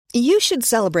You should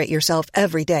celebrate yourself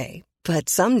every day, but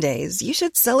some days you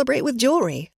should celebrate with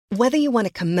jewelry. Whether you want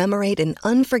to commemorate an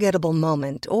unforgettable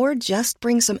moment or just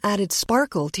bring some added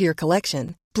sparkle to your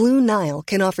collection, Blue Nile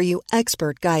can offer you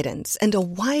expert guidance and a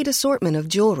wide assortment of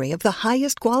jewelry of the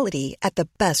highest quality at the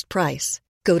best price.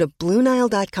 Go to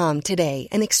BlueNile.com today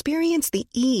and experience the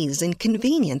ease and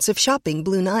convenience of shopping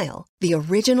Blue Nile, the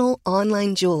original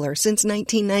online jeweler since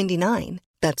 1999.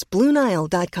 That's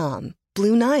BlueNile.com.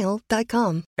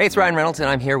 BlueNile.com. Hey, it's Ryan Reynolds, and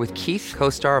I'm here with Keith,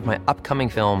 co-star of my upcoming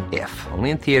film, If, only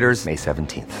in theaters May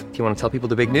 17th. Do you want to tell people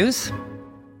the big news?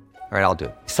 All right, I'll do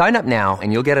it. Sign up now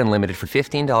and you'll get unlimited for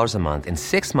 $15 a month and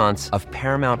 6 months of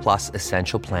Paramount Plus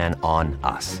Essential Plan on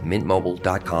us.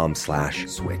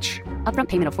 MintMobile.com/switch. Upfront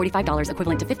payment of $45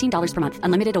 equivalent to $15 per month.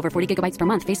 Unlimited over 40 gigabytes per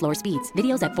month. Face lower speeds.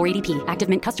 Videos at 480p. Active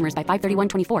Mint customers by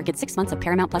 531.24 get 6 months of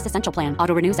Paramount Plus Essential Plan.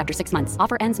 Auto renews after 6 months.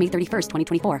 Offer ends May 31st,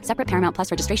 2024. Separate Paramount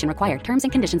Plus registration required. Terms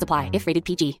and conditions apply if rated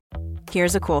PG.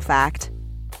 Here's a cool fact.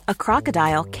 A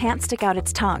crocodile can't stick out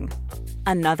its tongue.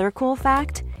 Another cool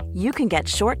fact, you can get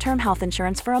short-term health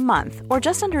insurance for a month or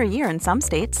just under a year in some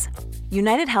states.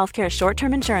 United Healthcare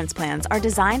short-term insurance plans are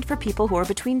designed for people who are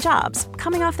between jobs,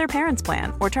 coming off their parents'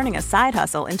 plan, or turning a side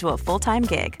hustle into a full-time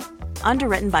gig.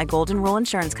 Underwritten by Golden Rule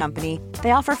Insurance Company,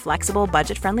 they offer flexible,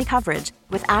 budget-friendly coverage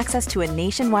with access to a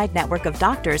nationwide network of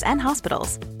doctors and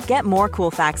hospitals. Get more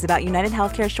cool facts about United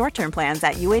Healthcare short-term plans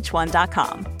at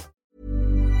uh1.com.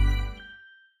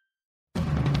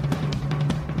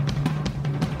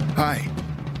 Hi,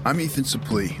 I'm Ethan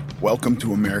Suplee. Welcome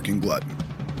to American Glutton.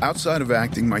 Outside of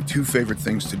acting, my two favorite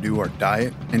things to do are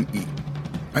diet and eat.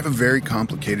 I have a very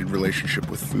complicated relationship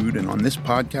with food, and on this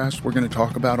podcast, we're going to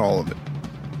talk about all of it.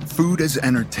 Food as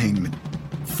entertainment,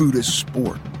 food as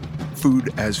sport,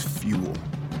 food as fuel.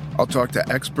 I'll talk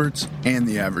to experts and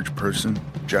the average person,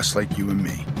 just like you and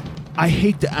me. I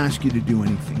hate to ask you to do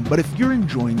anything, but if you're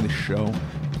enjoying the show,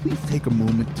 please take a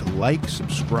moment to like,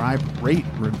 subscribe, rate,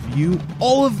 review,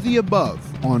 all of the above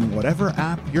on whatever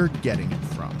app you're getting it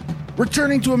from.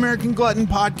 Returning to American Glutton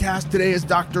Podcast today is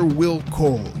Dr. Will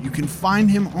Cole. You can find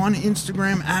him on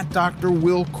Instagram at Dr.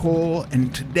 Will Cole,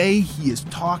 and today he is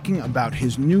talking about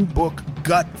his new book,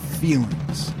 Gut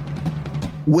Feelings.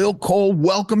 Will Cole,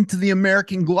 welcome to the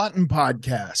American Glutton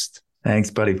Podcast.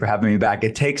 Thanks, buddy, for having me back.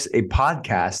 It takes a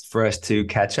podcast for us to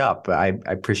catch up. I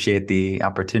appreciate the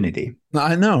opportunity.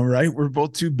 I know, right? We're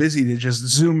both too busy to just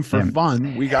Zoom for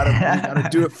fun. We gotta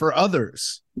do it for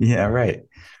others. Yeah, right.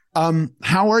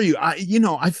 How are you?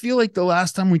 I feel like the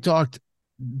last time we talked,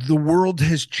 the world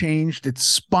has changed. It's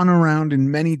spun around in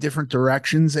many different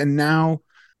directions, and now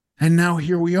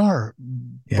here we are.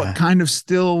 Yeah. But kind of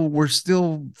we're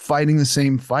still fighting the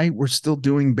same fight. We're still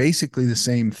doing basically the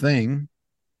same thing.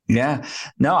 Yeah,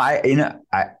 no,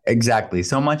 exactly.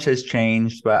 So much has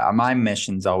changed, but my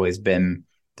mission's always been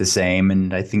the same.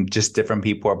 And I think just different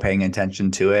people are paying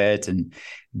attention to it, and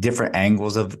different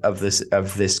angles of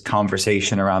this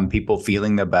conversation around people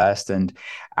feeling the best. And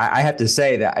I have to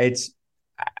say that it's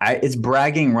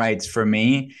bragging rights for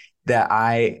me that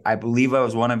I believe I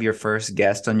was one of your first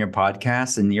guests on your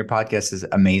podcast, and your podcast is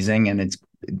amazing, and it's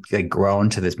like grown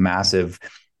to this massive,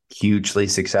 hugely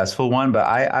successful one. But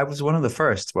I was one of the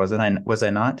first, wasn't I? Was I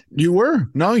not? You were.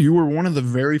 No, you were one of the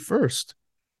very first.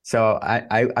 So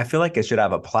I feel like I should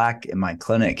have a plaque in my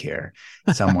clinic here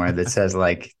somewhere that says,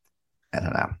 like, I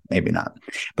don't know, maybe not.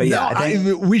 But yeah, no, I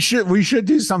think we should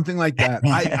do something like that.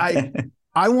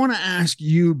 I want to ask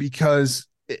you, because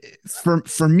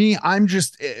for me, I'm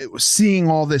just seeing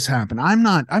all this happen.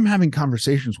 I'm having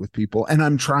conversations with people, and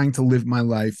I'm trying to live my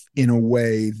life in a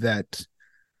way that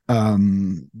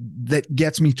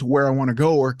gets me to where I want to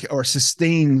go, or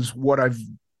sustains what I've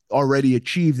already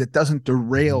achieved, that doesn't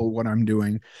derail what I'm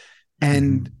doing.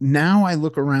 And now I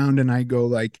look around and I go,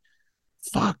 like,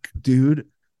 fuck, dude.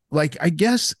 Like, I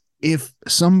guess if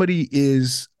somebody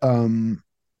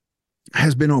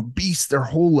has been obese their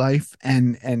whole life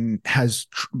and has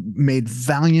made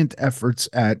valiant efforts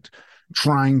at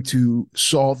trying to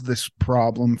solve this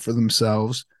problem for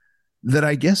themselves, that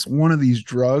I guess one of these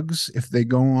drugs, if they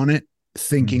go on it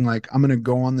thinking like, I'm going to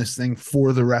go on this thing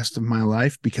for the rest of my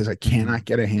life because I cannot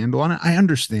get a handle on it, I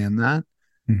understand that.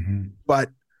 But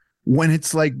when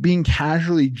it's like being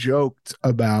casually joked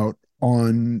about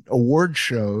on award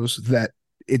shows that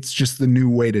it's just the new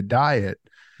way to diet,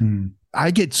 I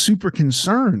get super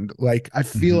concerned. Like, I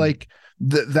feel like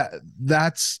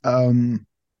that's going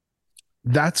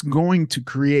to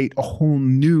create a whole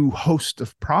new host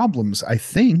of problems, I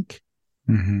think.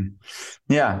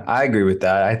 Yeah, I agree with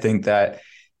that. I think that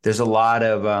there's a lot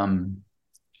of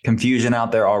confusion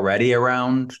out there already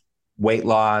around weight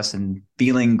loss and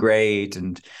feeling great.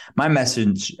 And my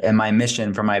message and my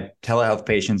mission for my telehealth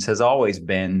patients has always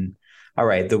been, all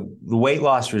right, the weight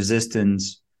loss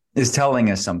resistance is telling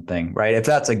us something, right? If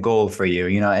that's a goal for you,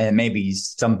 and it may be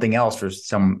something else for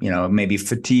some, maybe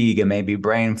fatigue, and maybe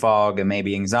brain fog, and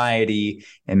maybe anxiety,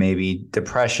 and maybe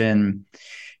depression,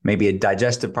 maybe a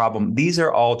digestive problem. These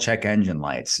are all check engine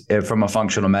lights from a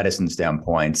functional medicine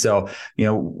standpoint. So,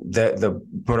 the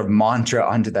sort of mantra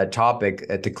onto that topic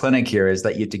at the clinic here is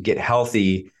that you have to get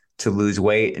healthy to lose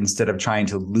weight instead of trying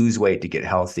to lose weight to get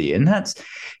healthy. And that's,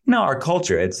 our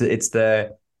culture. It's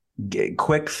the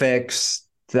quick fix.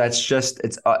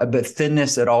 It's a bit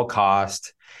thinness at all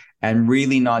cost, and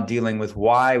really not dealing with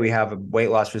why we have a weight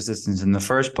loss resistance in the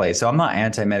first place. So I'm not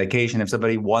anti-medication. If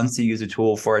somebody wants to use a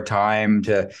tool for a time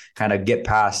to kind of get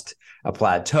past a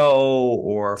plateau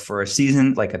or for a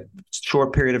season, like a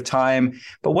short period of time,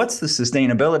 but what's the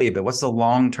sustainability of it? What's the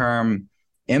long-term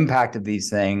impact of these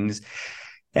things?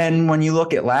 And when you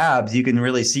look at labs, you can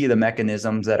really see the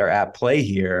mechanisms that are at play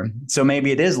here. So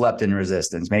maybe it is leptin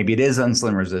resistance, maybe it is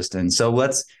insulin resistance. So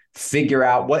let's figure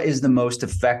out what is the most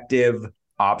effective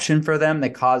option for them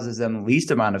that causes them the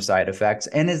least amount of side effects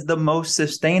and is the most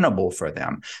sustainable for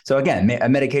them. So again, a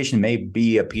medication may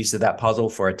be a piece of that puzzle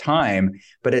for a time,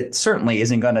 but it certainly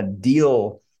isn't going to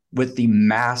deal with the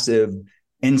massive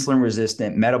insulin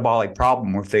resistant metabolic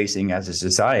problem we're facing as a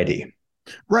society.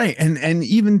 Right. And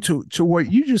even to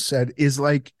what you just said is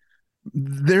like,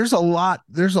 there's a lot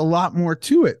more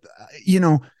to it.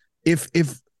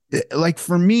 If like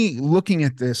for me looking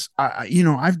at this,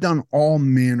 I've done all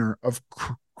manner of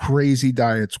crazy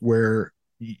diets where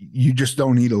you just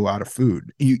don't eat a lot of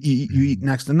food. You eat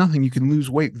next to nothing. You can lose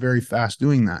weight very fast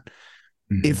doing that.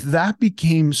 Mm-hmm. If that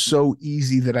became so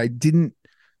easy that I didn't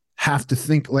have to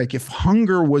think, like if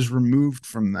hunger was removed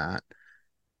from that,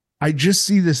 I just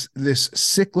see this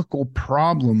cyclical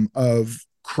problem of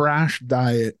crash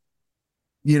diet,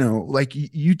 like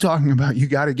you talking about, you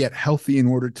got to get healthy in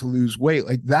order to lose weight.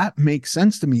 Like that makes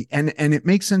sense to me. And it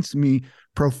makes sense to me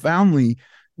profoundly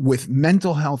with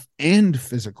mental health and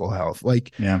physical health.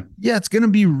 Like, yeah, it's going to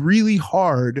be really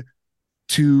hard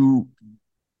to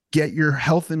get your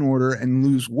health in order and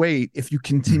lose weight if you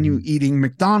continue eating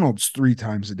McDonald's 3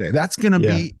 times a day. That's going to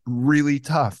be really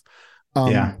tough.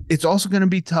 It's also going to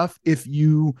be tough if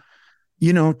you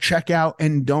check out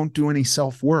and don't do any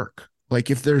self-work. Like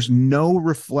if there's no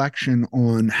reflection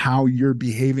on how you're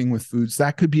behaving with foods,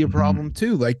 that could be a problem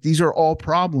too. Like these are all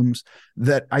problems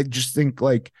that I just think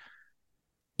like,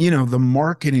 the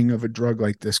marketing of a drug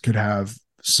like this could have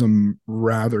some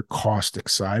rather caustic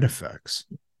side effects.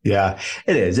 Yeah,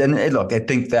 it is. And look, I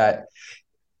think that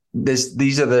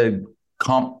these are the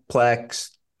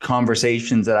complex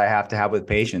conversations that I have to have with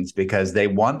patients because they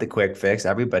want the quick fix.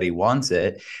 Everybody wants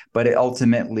it, but it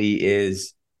ultimately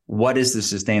is, what is the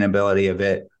sustainability of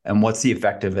it and what's the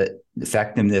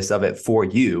effectiveness of it for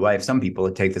you? I have some people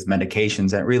that take this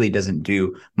medications and it really doesn't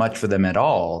do much for them at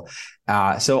all.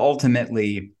 So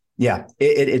ultimately,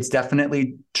 it's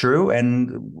definitely true.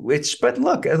 But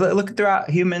look throughout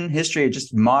human history,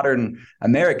 just modern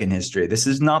American history. This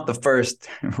is not the first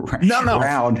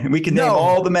round. We can name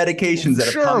all the medications that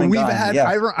have come and gone. Had. Yeah.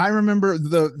 I remember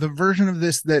the version of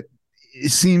this that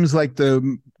it seems like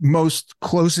the most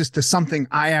closest to something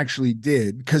I actually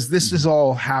did, because this is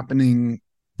all happening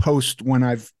post when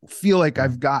I feel like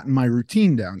I've gotten my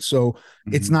routine down. So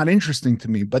it's not interesting to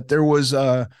me. But there was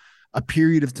a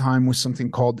period of time with something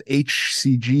called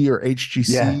HCG or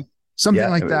HGC, something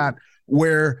like that,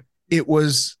 where it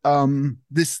was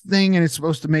this thing and it's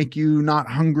supposed to make you not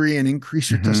hungry and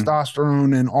increase your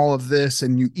testosterone and all of this.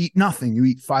 And you eat nothing. You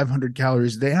eat 500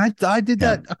 calories a day. And I did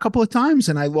that a couple of times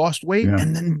and I lost weight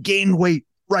and then gained weight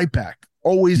right back,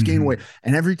 always gain weight.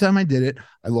 And every time I did it,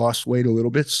 I lost weight a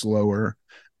little bit slower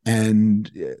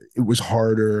and it was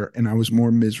harder and I was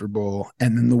more miserable.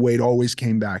 And then the weight always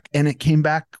came back and it came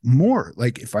back more.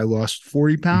 Like if I lost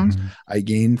 40 pounds, I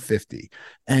gained 50.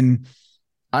 And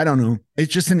I don't know.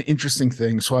 It's just an interesting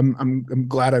thing. So I'm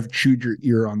glad I've chewed your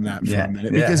ear on that for a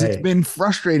minute because it's been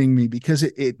frustrating me because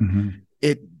it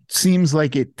seems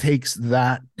like it takes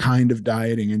that kind of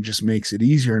dieting and just makes it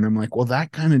easier. And I'm like, well,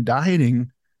 that kind of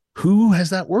dieting, who has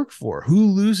that worked for? Who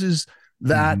loses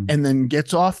that and then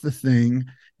gets off the thing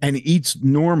and eats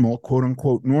normal, quote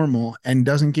unquote, normal and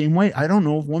doesn't gain weight? I don't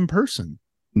know of one person.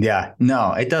 Yeah,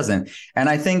 no, it doesn't. And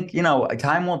I think,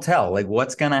 time will tell, like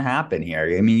what's going to happen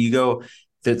here. I mean, you go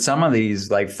that some of these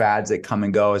like fads that come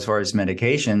and go as far as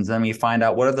medications, then we find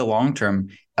out what are the long-term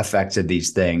effects of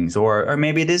these things, or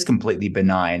maybe it is completely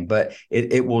benign, but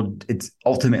it's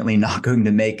ultimately not going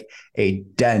to make a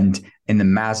dent in the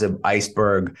massive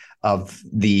iceberg of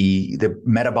the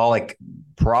metabolic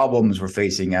problems we're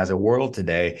facing as a world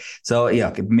today. So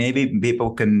yeah, maybe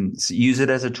people can use it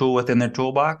as a tool within their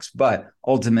toolbox, but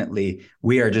ultimately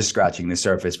we are just scratching the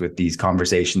surface with these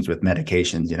conversations with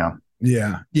medications,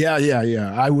 Yeah.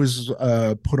 I was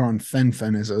put on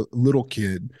fen as a little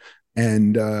kid,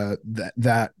 and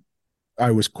that I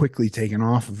was quickly taken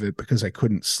off of it because I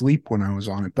couldn't sleep when I was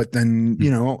on it. But then,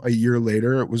 a year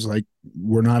later, it was like,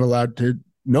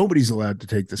 nobody's allowed to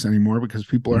take this anymore because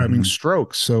people are having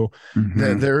strokes. So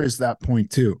there is that point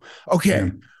too.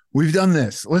 Okay. We've done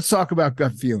this. Let's talk about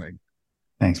gut feeling.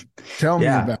 Thanks. Tell me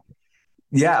about it.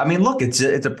 Yeah. I mean, look, it's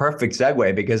a perfect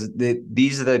segue because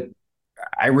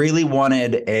I really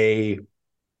wanted a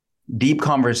deep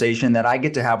conversation that I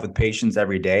get to have with patients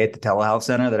every day at the telehealth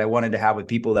center that I wanted to have with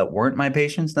people that weren't my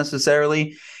patients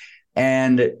necessarily.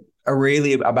 And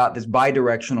really about this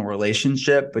bidirectional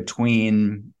relationship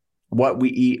between what we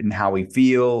eat and how we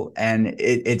feel. And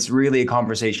it's really a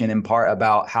conversation in part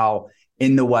about how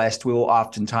in the West, we will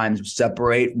oftentimes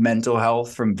separate mental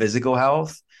health from physical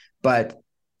health. But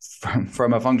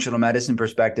from a functional medicine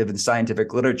perspective in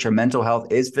scientific literature, mental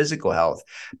health is physical health.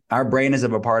 Our brain is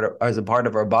a part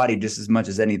of our body just as much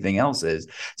as anything else is.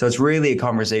 So it's really a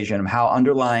conversation of how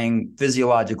underlying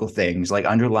physiological things like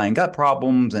underlying gut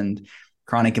problems and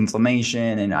chronic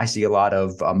inflammation, and I see a lot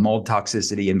of mold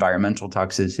toxicity, environmental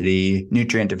toxicity,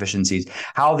 nutrient deficiencies,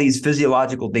 how these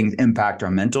physiological things impact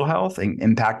our mental health and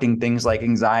impacting things like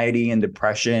anxiety and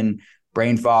depression,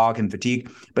 brain fog and fatigue.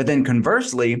 But then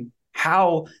conversely,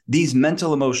 how these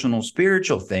mental, emotional,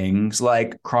 spiritual things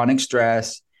like chronic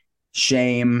stress,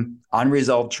 shame,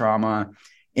 unresolved trauma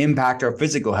impact our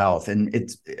physical health. And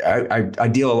I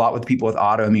deal a lot with people with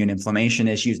autoimmune inflammation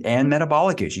issues and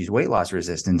metabolic issues, weight loss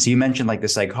resistance. You mentioned like the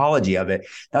psychology of it.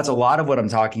 That's a lot of what I'm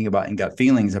talking about in gut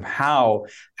feelings of how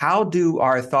do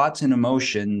our thoughts and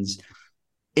emotions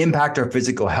impact our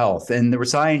physical health. And the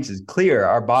science is clear.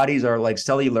 Our bodies are like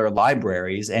cellular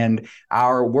libraries, and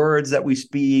our words that we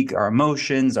speak, our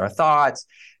emotions, our thoughts,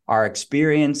 our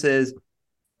experiences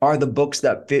are the books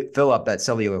that fill up that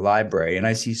cellular library. And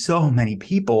I see so many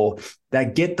people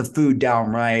that get the food down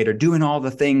right or doing all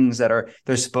the things that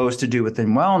they're supposed to do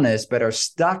within wellness, but are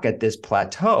stuck at this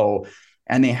plateau,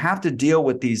 and they have to deal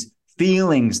with these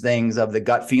things of the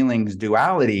gut feelings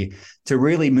duality to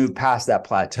really move past that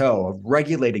plateau of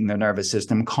regulating their nervous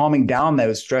system, calming down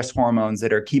those stress hormones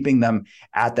that are keeping them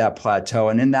at that plateau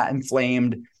and in that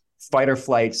inflamed fight or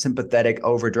flight sympathetic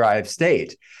overdrive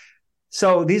state.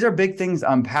 So these are big things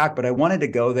to unpack, but I wanted to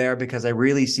go there because I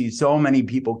really see so many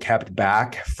people kept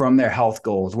back from their health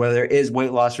goals, whether there is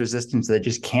weight loss resistance that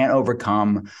just can't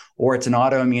overcome, or it's an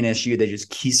autoimmune issue they just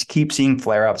keep seeing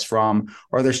flare-ups from,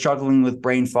 or they're struggling with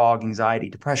brain fog, anxiety,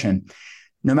 depression.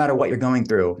 No matter what you're going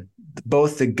through,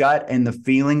 both the gut and the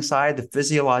feeling side, the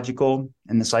physiological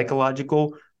and the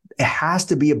psychological, it has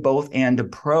to be a both and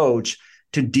approach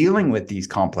to dealing with these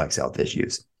complex health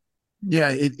issues.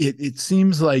 Yeah, it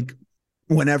seems like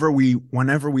whenever we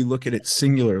look at it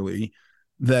singularly,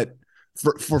 that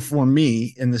for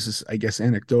me, and this is, I guess,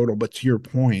 anecdotal, but to your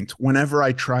point, whenever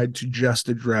I tried to just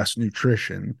address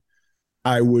nutrition,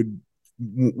 I would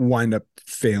wind up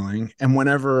failing. And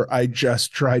whenever I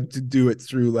just tried to do it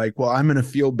through like, well, I'm going to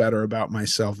feel better about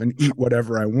myself and eat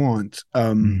whatever I want,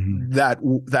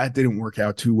 that didn't work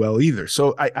out too well either.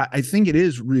 So I think it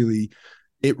really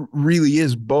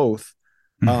is both.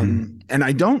 And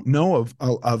I don't know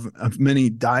of many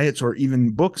diets or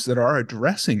even books that are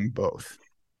addressing both.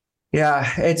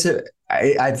 Yeah,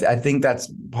 I think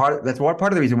that's part of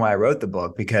the reason why I wrote the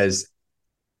book, because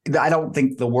I don't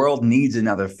think the world needs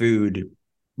another food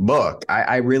book.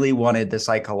 I really wanted the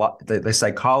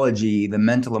psychology, the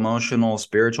mental, emotional,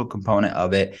 spiritual component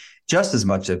of it, just as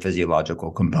much as a physiological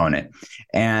component.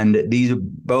 And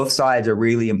both sides are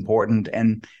really important.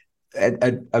 And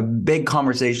a big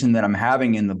conversation that I'm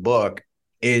having in the book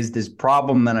is this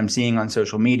problem that I'm seeing on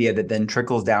social media that then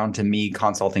trickles down to me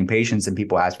consulting patients, and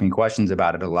people ask me questions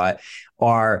about it a lot,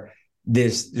 are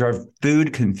this sort of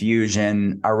food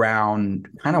confusion around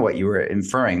kind of what you were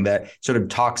inferring, that sort of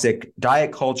toxic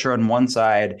diet culture on one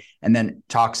side, and then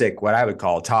toxic, what I would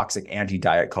call toxic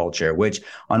anti-diet culture, which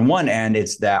on one end,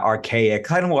 it's that archaic,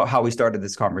 kind of how we started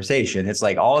this conversation. It's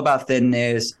like all about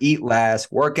thinness, eat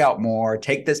less, work out more,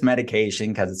 take this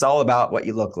medication because it's all about what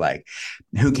you look like.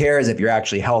 Who cares if you're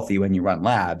actually healthy when you run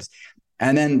labs?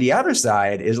 And then the other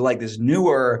side is like this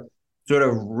newer sort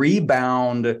of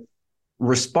rebound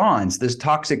response, this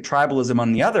toxic tribalism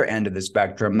on the other end of the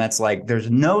spectrum. That's like, there's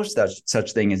no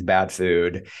such thing as bad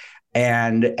food.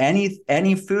 And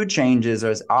any food changes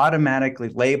is automatically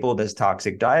labeled as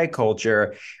toxic diet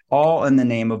culture, all in the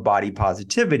name of body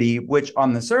positivity, which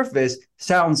on the surface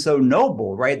sounds so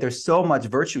noble, right? There's so much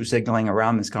virtue signaling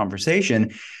around this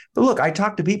conversation. But look, I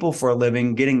talk to people for a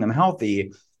living, getting them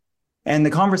healthy. And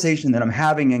the conversation that I'm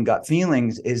having in Gut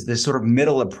Feelings is this sort of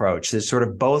middle approach, this sort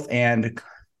of both and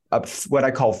what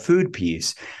I call food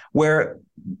peace, where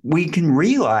we can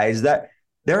realize that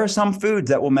there are some foods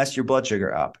that will mess your blood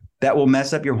sugar up, that will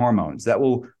mess up your hormones, that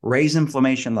will raise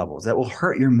inflammation levels, that will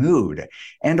hurt your mood.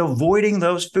 And avoiding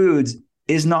those foods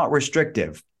is not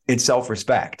restrictive. It's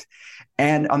self-respect.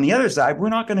 And on the other side, we're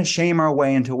not going to shame our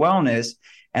way into wellness.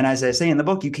 And as I say in the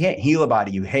book, you can't heal a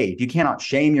body you hate. You cannot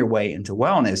shame your way into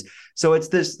wellness. So it's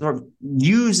this sort of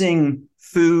using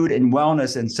food and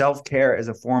wellness and self-care as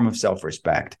a form of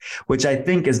self-respect, which I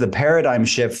think is the paradigm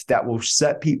shift that will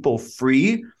set people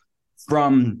free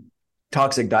from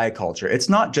toxic diet culture. It's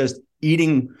not just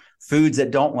eating foods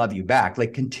that don't love you back,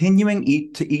 like continuing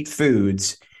to eat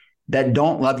foods that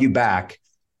don't love you back.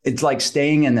 It's like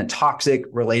staying in a toxic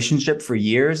relationship for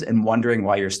years and wondering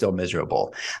why you're still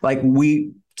miserable. Like,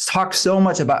 we talk so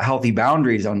much about healthy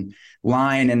boundaries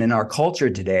online and in our culture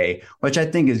today, which I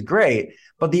think is great.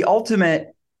 But the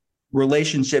ultimate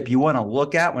relationship you want to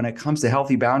look at when it comes to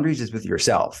healthy boundaries is with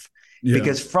yourself. Yeah.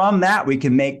 Because from that, we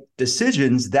can make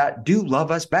decisions that do love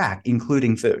us back,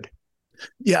 including food.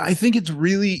 Yeah, I think it's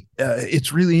really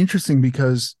interesting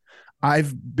because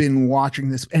I've been watching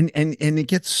this and it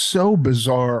gets so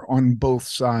bizarre on both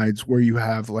sides, where you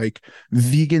have like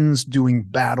vegans doing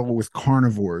battle with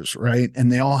carnivores, right?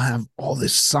 And they all have all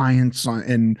this science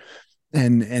on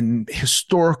and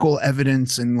historical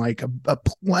evidence and like a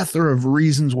plethora of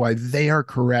reasons why they are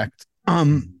correct.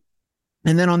 And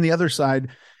then on the other side,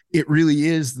 it really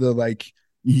is the like,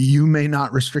 you may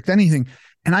not restrict anything.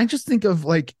 And I just think of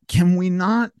like, can we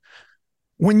not,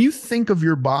 when you think of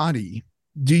your body,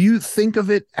 do you think of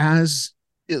it as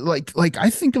like I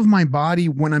think of my body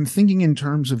when I'm thinking in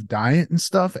terms of diet and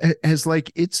stuff as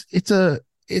like, it's a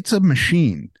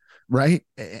machine, right?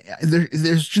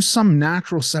 There's just some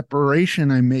natural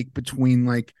separation I make between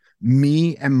like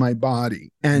me and my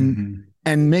body.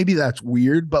 And maybe that's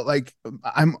weird, but like,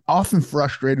 I'm often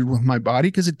frustrated with my body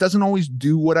because it doesn't always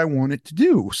do what I want it to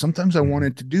do. Sometimes I want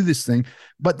it to do this thing.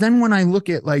 But then when I look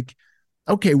at like,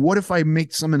 okay, what if I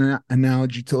make some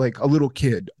analogy to like a little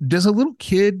kid? Does a little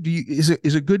kid, is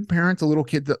a good parent a little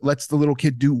kid that lets the little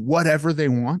kid do whatever they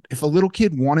want? If a little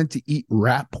kid wanted to eat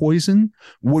rat poison,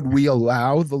 would we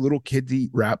allow the little kid to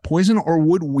eat rat poison? Or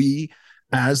would we,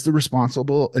 as the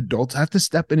responsible adults, have to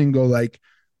step in and go like,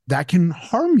 that can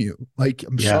harm you? Like,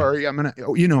 I'm sorry, I'm going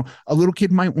to, a little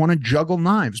kid might want to juggle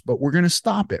knives, but we're going to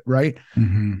stop it. Right.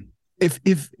 Mm-hmm.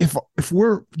 If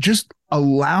we're just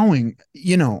allowing,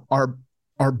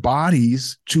 our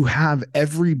bodies to have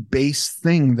every base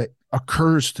thing that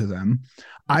occurs to them,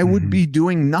 I would be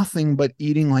doing nothing but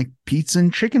eating like pizza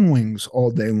and chicken wings all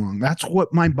day long. That's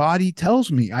what my body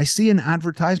tells me. I see an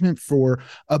advertisement for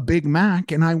a Big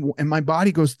Mac and my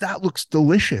body goes, that looks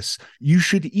delicious. You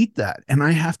should eat that. And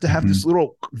I have to have this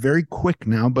little, very quick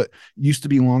now, but used to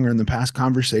be longer in the past,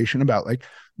 conversation about like,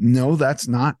 no, that's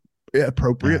not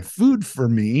appropriate food for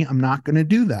me. I'm not going to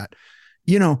do that.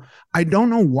 I don't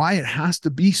know why it has to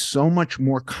be so much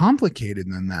more complicated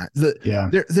than that.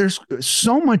 There's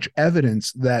so much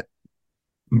evidence that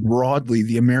broadly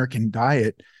the American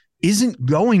diet isn't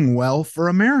going well for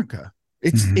America.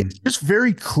 It's just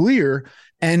very clear.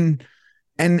 And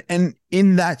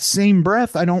in that same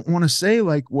breath, I don't want to say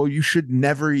like, well, you should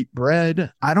never eat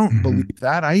bread. I don't believe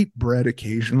that. I eat bread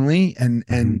occasionally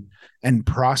and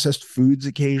processed foods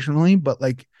occasionally, but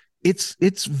like,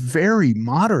 it's very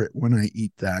moderate when I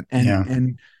eat that.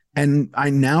 And I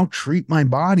now treat my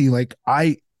body like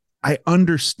I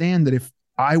understand that if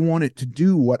I want it to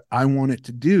do what I want it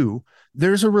to do,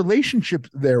 there's a relationship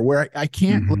there where I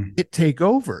can't let it take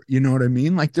over. You know what I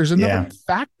mean? Like there's another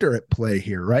factor at play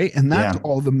here, right? And that's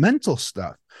all the mental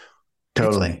stuff.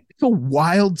 Totally. It's a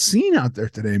wild scene out there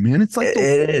today, man. It's like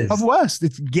the Wild West.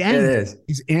 It's gangs. It is.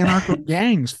 These anarcho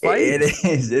gangs fighting.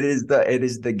 It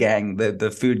is the gang,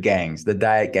 the food gangs, the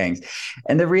diet gangs.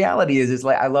 And the reality is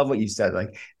like, I love what you said.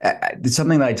 Like it's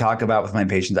something that I talk about with my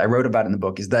patients. I wrote about it in the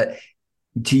book, is that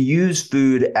to use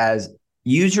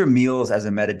your meals as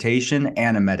a meditation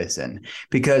and a medicine,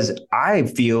 because I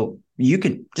feel you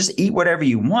can just eat whatever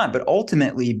you want, but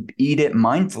ultimately eat it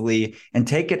mindfully and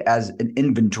take it as an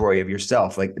inventory of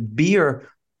yourself. Like be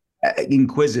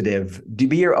inquisitive, to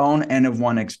be your own N of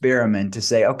one experiment to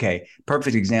say, okay,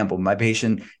 perfect example. My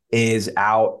patient is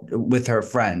out with her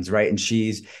friends, right? And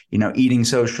she's, eating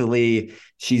socially.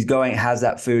 She's has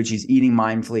that food. She's eating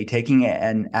mindfully, taking it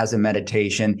and as a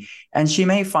meditation. And she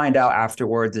may find out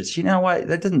afterwards that, you know what,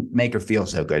 that doesn't make her feel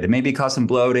so good. It maybe cause some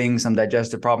bloating, some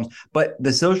digestive problems, but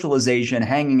the socialization,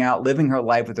 hanging out, living her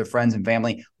life with her friends and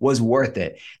family was worth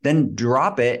it. Then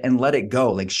drop it and let it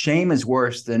go. Like, shame is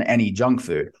worse than any junk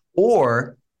food.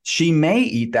 Or she may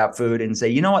eat that food and say,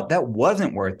 you know what, that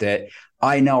wasn't worth it.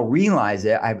 I now realize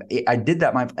it. I did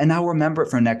that, and I'll remember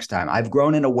it for next time. I've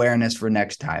grown in awareness for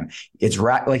next time. It's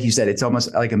like you said, it's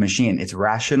almost like a machine. It's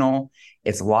rational.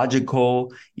 It's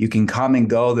logical. You can come and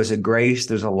go. There's a grace.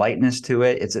 There's a lightness to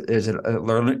it. There's a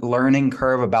learning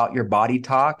curve about your body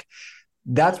talk.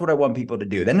 That's what I want people to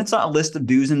do. Then it's not a list of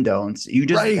do's and don'ts. You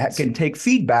just can take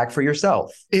feedback for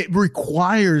yourself.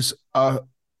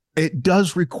 It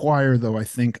does require, though, I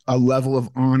think, a level of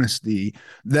honesty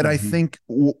that I think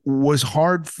was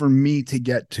hard for me to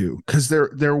get to, because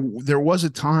there was a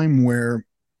time where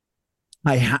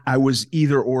I was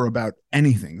either or about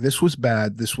anything. This was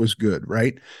bad. This was good.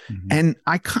 Right. And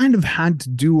I kind of had to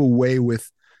do away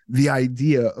with the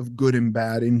idea of good and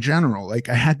bad in general. Like,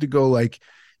 I had to go like,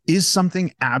 is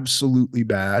something absolutely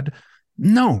bad?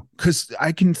 No, because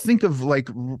I can think of like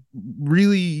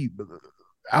really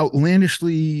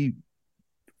outlandishly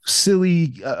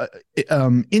silly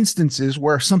instances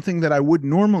where something that I would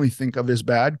normally think of as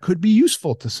bad could be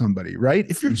useful to somebody, right?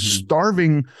 If you're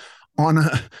starving on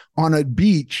a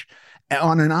beach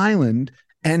on an island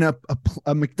and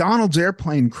a McDonald's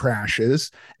airplane crashes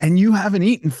and you haven't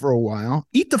eaten for a while,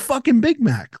 eat the fucking Big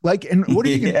Mac. Like, and what are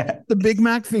you gonna eat the Big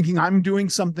Mac thinking I'm doing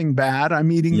something bad?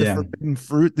 I'm eating the forbidden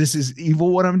fruit. This is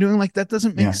evil what I'm doing. Like, that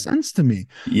doesn't make sense to me.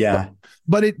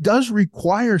 But it does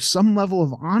require some level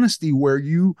of honesty where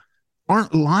you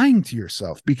aren't lying to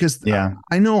yourself, because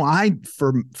I know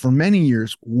for many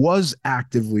years was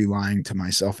actively lying to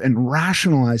myself and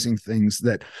rationalizing things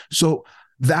so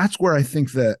that's where I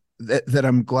think that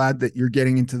I'm glad that you're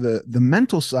getting into the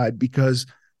mental side, because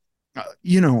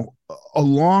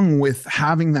along with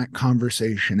having that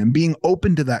conversation and being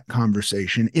open to that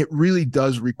conversation, it really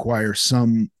does require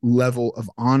some level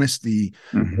of honesty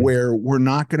where we're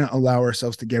not going to allow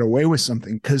ourselves to get away with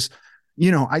something. Because,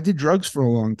 I did drugs for a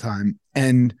long time,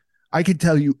 and I could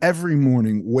tell you every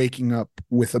morning waking up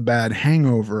with a bad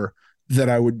hangover that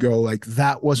I would go like,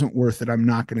 that wasn't worth it. I'm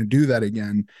not going to do that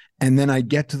again. And then I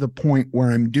get to the point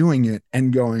where I'm doing it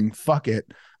and going, fuck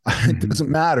it. It doesn't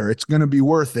matter. It's going to be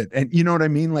worth it. And you know what I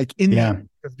mean? Like, in the act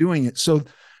of doing it. So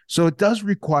it does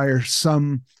require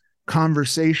some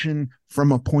conversation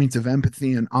from a point of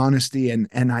empathy and honesty.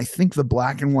 And I think the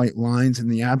black and white lines and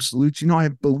the absolutes, I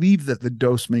believe that the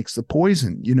dose makes the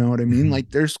poison. You know what I mean?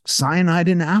 Like, there's cyanide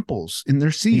in apples, in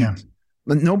their seeds.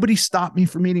 But nobody stopped me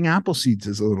from eating apple seeds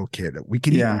as a little kid. We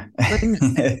could eat anything.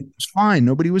 It's fine.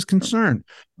 Nobody was concerned.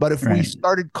 But if we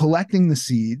started collecting the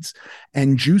seeds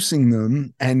and juicing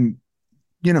them and,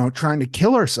 trying to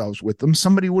kill ourselves with them,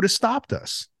 somebody would have stopped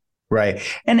us. Right.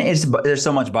 And there's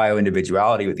so much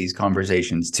bio-individuality with these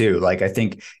conversations too. Like, I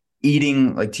think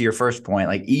eating, like to your first point,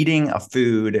 like eating a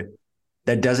food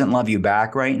that doesn't love you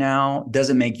back right now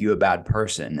doesn't make you a bad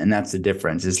person. And that's the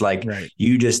difference. It's like,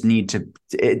 you just need to,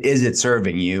 is it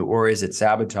serving you or is it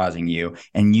sabotaging you?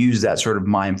 And use that sort of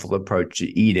mindful approach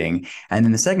to eating. And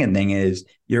then the second thing is,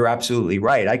 you're absolutely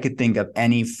right. I could think of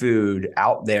any food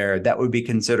out there that would be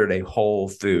considered a whole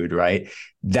food, right?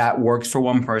 That works for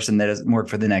one person, that doesn't work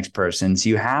for the next person. So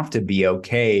you have to be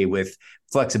okay with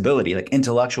flexibility, like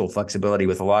intellectual flexibility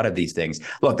with a lot of these things.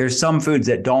 Look, there's some foods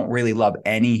that don't really love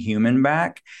any human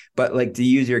back, but like, to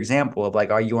use your example of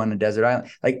like, are you on a desert island?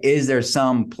 Like, is there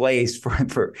some place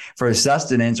for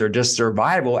sustenance or just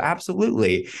survival?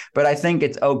 Absolutely. But I think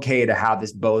it's okay to have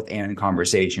this both and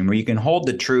conversation where you can hold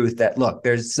the truth that, look,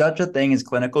 there's such a thing as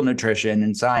clinical nutrition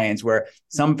and science where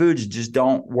some foods just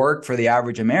don't work for the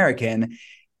average American.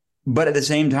 But at the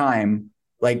same time,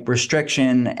 like,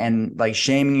 restriction and like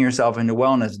shaming yourself into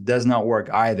wellness does not work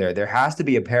either. There has to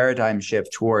be a paradigm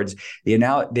shift towards the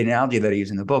analogy that I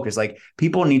use in the book is like,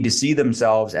 people need to see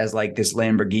themselves as like this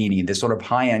Lamborghini, this sort of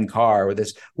high-end car, or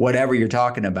this whatever you're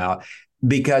talking about.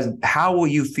 Because how will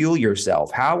you fuel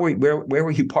yourself? Where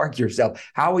will you park yourself?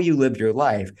 How will you live your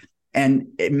life? And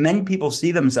many people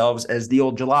see themselves as the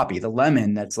old jalopy, the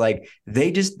lemon that's like,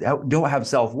 they just don't have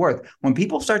self-worth. When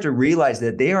people start to realize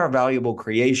that they are a valuable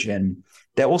creation,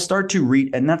 that will start to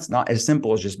and that's not as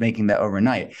simple as just making that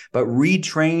overnight, but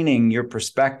retraining your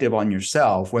perspective on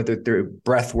yourself, whether through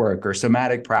breath work or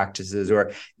somatic practices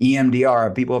or EMDR,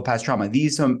 or people with past trauma,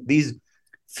 these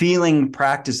feeling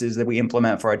practices that we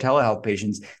implement for our telehealth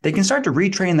patients, they can start to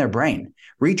retrain their brain,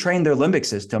 retrain their limbic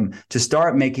system to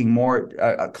start making more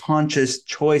conscious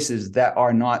choices that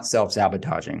are not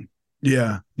self-sabotaging.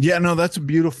 Yeah. Yeah. No, that's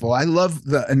beautiful. I love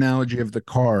the analogy of the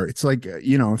car. It's like,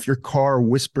 if your car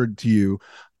whispered to you,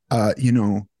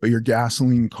 your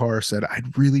gasoline car said,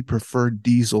 I'd really prefer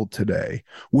diesel today.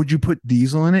 Would you put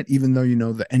diesel in it, even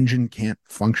though, the engine can't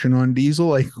function on diesel?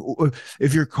 Like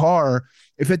if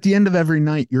at the end of every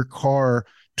night, your car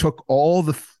took all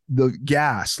the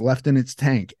gas left in its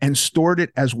tank and stored it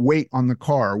as weight on the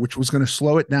car, which was going to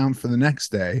slow it down for the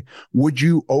next day, would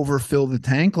you overfill the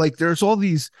tank? Like there's all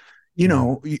these,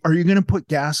 are you going to put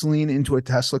gasoline into a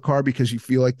Tesla car because you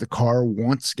feel like the car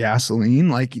wants gasoline?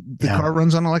 Like the car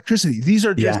runs on electricity. These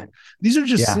are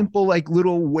just simple, like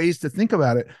little ways to think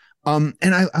about it. And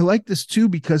I like this too,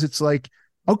 because it's like,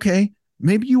 okay,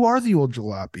 maybe you are the old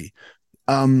jalopy.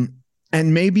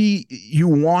 And maybe you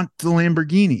want the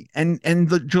Lamborghini, and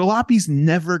the jalopy's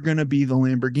never going to be the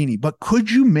Lamborghini, but could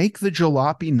you make the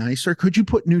jalopy nicer? Could you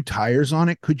put new tires on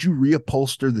it? Could you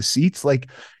reupholster the seats? Like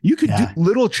you could do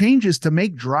little changes to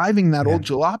make driving that old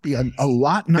jalopy a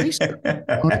lot nicer.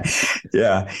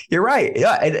 Yeah, you're right.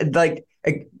 Yeah. And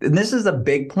this is a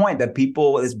big point that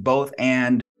people is both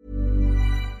and.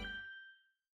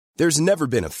 There's never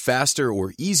been a faster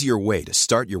or easier way to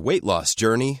start your weight loss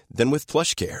journey than with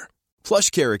PlushCare.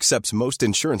 PlushCare accepts most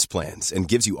insurance plans and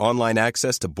gives you online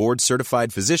access to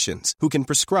board-certified physicians who can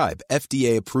prescribe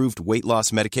FDA-approved weight loss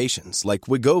medications like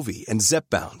Wegovy and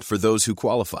Zepbound for those who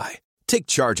qualify. Take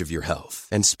charge of your health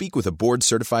and speak with a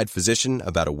board-certified physician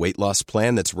about a weight loss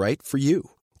plan that's right for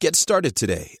you. Get started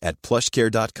today at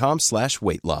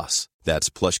plushcare.com/weight loss.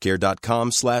 That's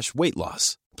plushcare.com/weight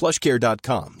loss.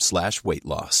 plushcare.com/weight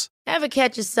loss. Ever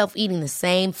catch yourself eating the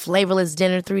same flavorless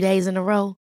dinner 3 days in a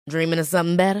row? Dreaming of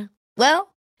something better?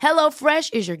 Well,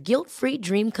 HelloFresh is your guilt-free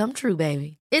dream come true,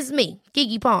 baby. It's me,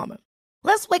 Keke Palmer.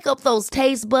 Let's wake up those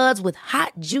taste buds with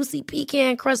hot, juicy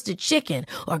pecan-crusted chicken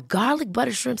or garlic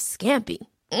butter shrimp scampi.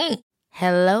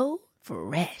 Hello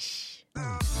Fresh.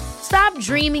 Stop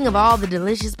dreaming of all the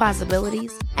delicious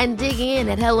possibilities and dig in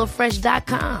at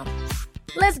HelloFresh.com.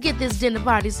 Let's get this dinner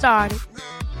party started.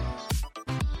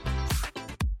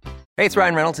 Hey, it's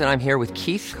Ryan Reynolds, and I'm here with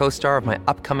Keith, co-star of my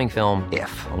upcoming film,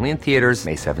 If, only in theaters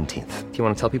May 17th. Do you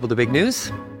want to tell people the big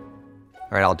news?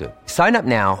 All right, I'll do it. Sign up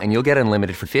now and you'll get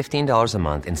unlimited for $15 a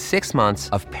month and 6 months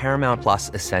of Paramount Plus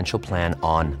Essential Plan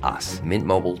on us.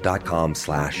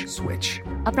 MintMobile.com/switch.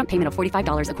 Upfront payment of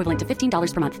 $45 equivalent to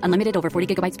 $15 per month. Unlimited over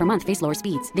 40 gigabytes per month. Face lower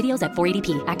speeds. Videos at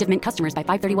 480p. Active Mint customers by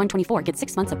 531.24 get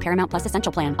 6 months of Paramount Plus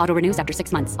Essential Plan. Auto renews after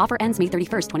 6 months. Offer ends May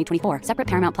 31st, 2024. Separate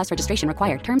Paramount Plus registration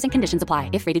required. Terms and conditions apply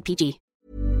if rated PG.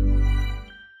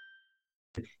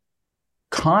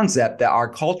 Concept that our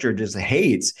culture just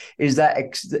hates is that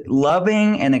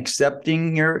loving and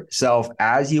accepting yourself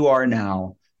as you are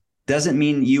now doesn't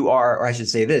mean you are, or I should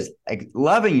say this, like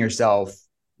loving yourself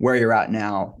where you're at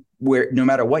now, where no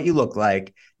matter what you look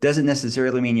like, doesn't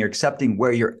necessarily mean you're accepting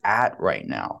where you're at right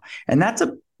now. And that's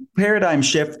a paradigm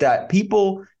shift that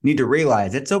people need to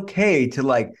realize. It's okay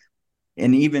to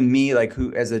and even me,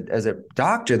 who as a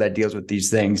doctor that deals with these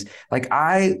things,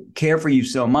 I care for you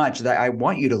so much that I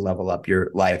want you to level up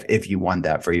your life if you want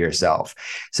that for yourself.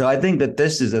 So I think that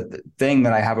this is a thing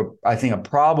that I have a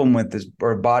problem with this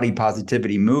or body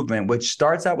positivity movement, which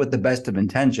starts out with the best of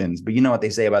intentions, but you know what they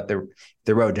say about the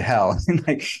road to hell.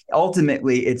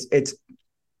 Ultimately, it's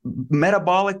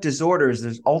metabolic disorders.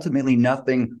 There's ultimately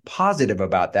nothing positive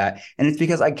about that. And it's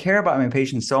because I care about my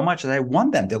patients so much that I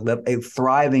want them to live a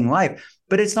thriving life.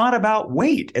 But it's not about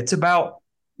weight. It's about,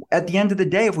 at the end of the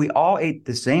day, if we all ate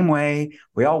the same way,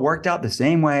 we all worked out the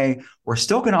same way, we're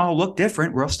still going to all look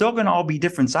different. We're still going to all be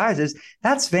different sizes.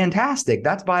 That's fantastic.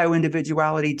 That's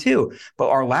bioindividuality too. But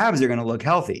our labs are going to look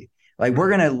healthy. We're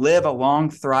going to live a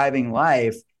long, thriving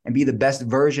life and be the best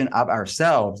version of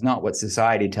ourselves, not what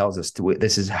society tells us to.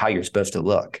 This is how you're supposed to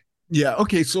look. Yeah.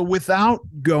 Okay. So without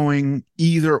going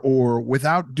either or,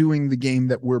 without doing the game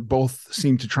that we're both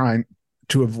seem to try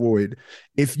to avoid,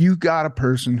 if you got a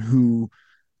person who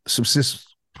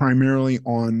subsists primarily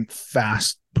on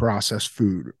fast processed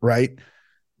food, right?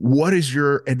 What is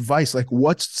your advice?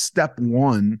 What's step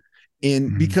one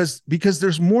in, because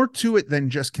there's more to it than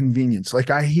just convenience.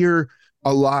 I hear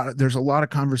there's a lot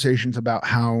of conversations about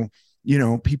how,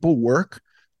 people work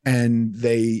and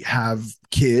they have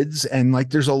kids, and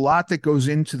there's a lot that goes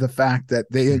into the fact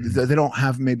that they don't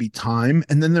have maybe time.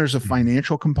 And then there's a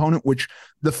financial component, which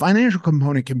the financial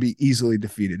component can be easily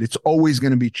defeated. It's always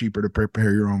going to be cheaper to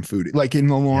prepare your own food. In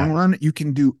the long run, you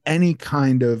can do any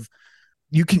kind of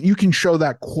you can show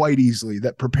that quite easily,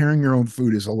 that preparing your own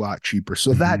food is a lot cheaper.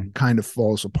 So that kind of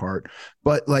falls apart.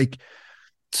 But like,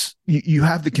 you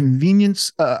have the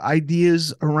convenience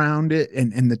ideas around it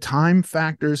and the time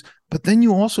factors, but then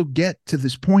you also get to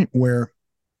this point where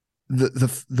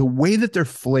the way that they're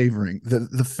flavoring,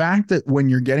 the fact that when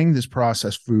you're getting this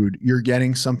processed food, you're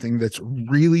getting something that's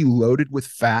really loaded with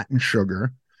fat and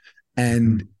sugar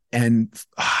and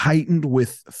heightened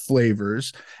with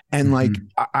flavors. And like,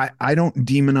 I don't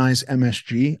demonize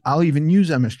MSG. I'll even use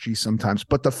MSG sometimes.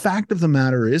 But the fact of the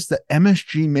matter is that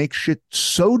MSG makes shit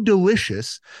so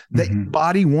delicious that your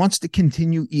body wants to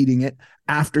continue eating it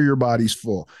after your body's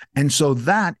full. And so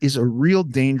that is a real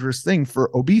dangerous thing for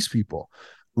obese people,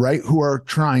 right? Who are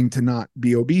trying to not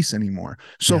be obese anymore.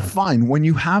 So fine, when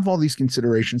you have all these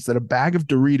considerations that a bag of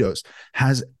Doritos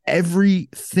has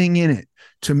everything in it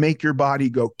to make your body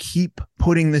go, keep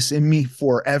putting this in me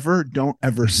forever, don't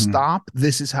ever stop.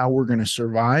 This is how we're going to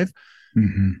survive.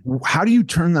 How do you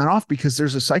turn that off? Because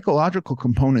there's a psychological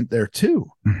component there too.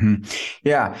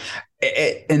 Yeah.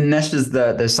 And that's just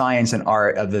the science and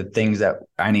art of the things that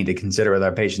I need to consider with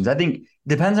our patients. I think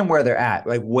depends on where they're at,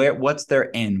 like what's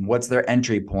their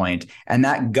entry point, and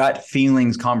that gut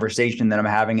feelings conversation that I'm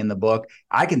having in the book.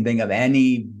 I can think of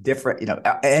any different,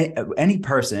 any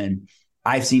person.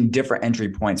 I've seen different entry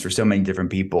points for so many different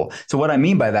people. So what I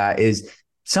mean by that is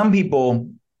some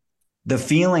people, the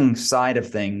feeling side of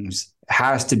things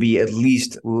has to be at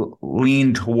least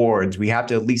leaned towards. We have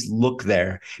to at least look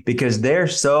there because they're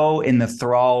so in the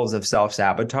thralls of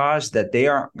self-sabotage that they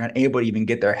aren't able to even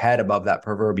get their head above that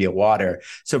proverbial water.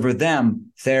 So for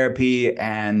them, therapy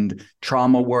and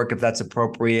trauma work, if that's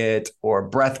appropriate, or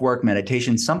breath work,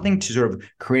 meditation, something to sort of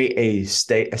create a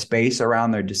space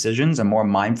around their decisions and more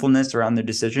mindfulness around their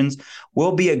decisions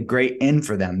will be a great in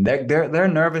for them. Their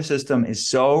nervous system is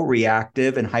so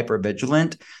reactive and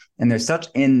hypervigilant, and they're such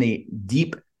in the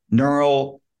deep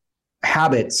neural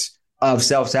habits of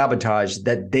self-sabotage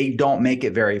that they don't make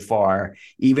it very far.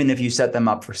 Even if you set them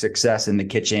up for success in the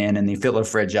kitchen and they fill the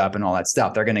fridge up and all that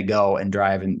stuff, they're going to go and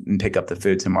drive and pick up the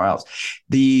food somewhere else.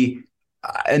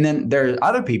 And then there's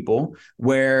other people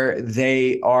where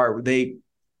the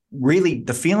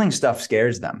feeling stuff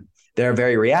scares them. They're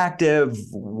very reactive.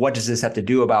 What does this have to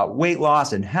do about weight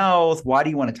loss and health? Why do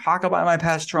you want to talk about my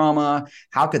past trauma?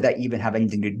 How could that even have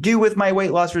anything to do with my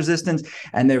weight loss resistance?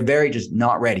 And they're very just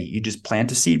not ready. You just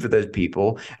plant a seed for those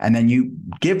people, and then you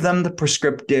give them the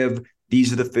prescriptive,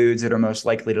 these are the foods that are most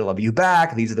likely to love you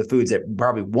back. These are the foods that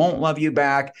probably won't love you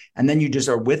back. And then you just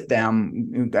are with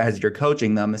them as you're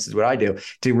coaching them. This is what I do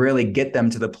to really get them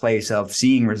to the place of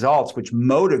seeing results, which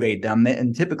motivate them.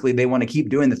 And typically they want to keep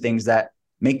doing the things that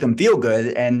make them feel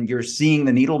good, and you're seeing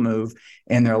the needle move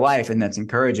in their life, and that's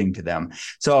encouraging to them.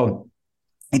 So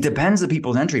it depends on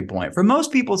people's entry point. For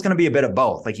most people, it's going to be a bit of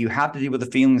both. Like you have to deal with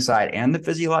the feeling side and the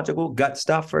physiological gut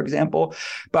stuff, for example.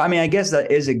 But I mean, I guess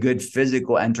that is a good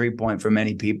physical entry point for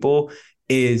many people,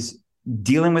 is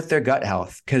dealing with their gut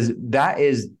health, because that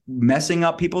is messing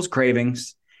up people's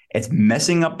cravings. It's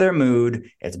messing up their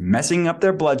mood. It's messing up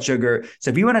their blood sugar.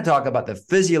 So if you want to talk about the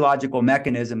physiological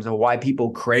mechanisms of why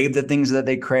people crave the things that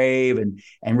they crave,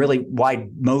 and really why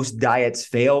most diets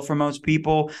fail for most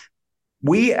people,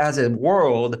 we as a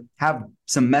world have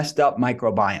some messed up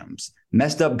microbiomes,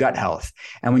 messed up gut health.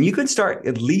 And when you could start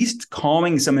at least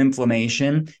calming some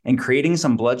inflammation and creating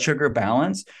some blood sugar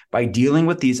balance by dealing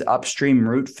with these upstream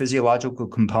root physiological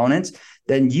components,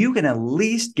 then you can at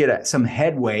least get some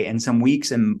headway and some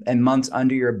weeks and months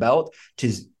under your belt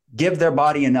to give their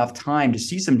body enough time to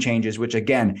see some changes, which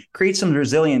again, creates some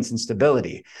resilience and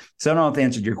stability. So I don't know if I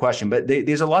answered your question, but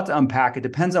there's a lot to unpack. It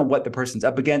depends on what the person's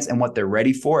up against and what they're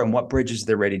ready for and what bridges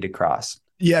they're ready to cross.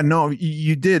 Yeah, no,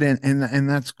 you did. And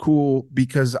that's cool,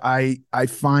 because I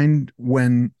find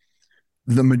when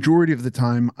the majority of the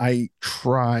time I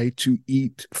try to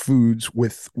eat foods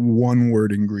with one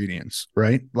word ingredients,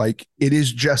 right? Like it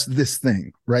is just this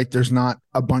thing, right? There's not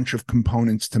a bunch of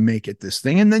components to make it this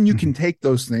thing. And then you can take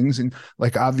those things, and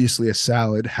like obviously a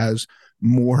salad has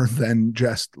more than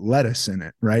just lettuce in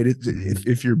it, right?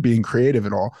 If you're being creative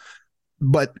at all.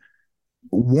 But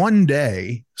one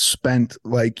day spent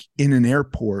like in an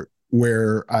airport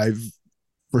where I've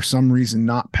for some reason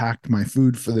not packed my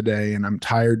food for the day, and I'm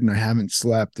tired and I haven't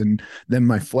slept, and then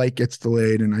my flight gets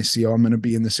delayed and I see, oh, I'm going to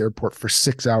be in this airport for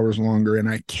 6 hours longer, and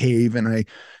I cave and I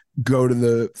go to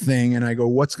the thing and I go,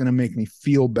 what's going to make me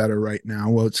feel better right now?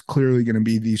 Well, it's clearly going to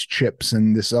be these chips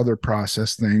and this other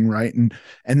processed thing, right? And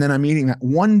then I'm eating that.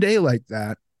 One day like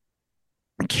that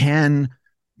can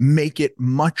make it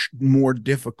much more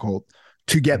difficult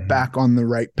to get back on the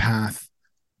right path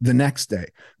the next day.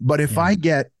 But if I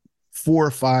get 4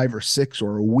 or 5 or 6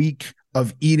 or a week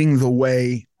of eating the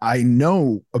way I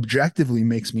know objectively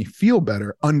makes me feel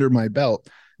better under my belt,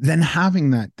 then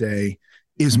having that day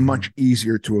is much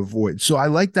easier to avoid. So I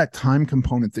like that time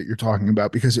component that you're talking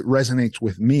about because it resonates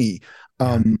with me.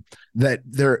 That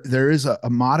there is a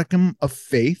modicum of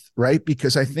faith, right?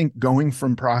 Because I think going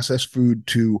from processed food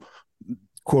to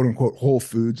quote unquote whole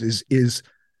foods is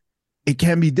it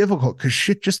can be difficult because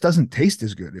shit just doesn't taste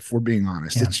as good, if we're being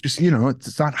honest. It's just,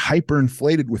 it's not hyper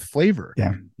inflated with flavor.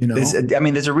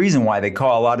 There's a reason why they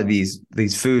call a lot of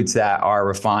these foods that are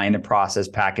refined and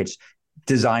processed, packaged,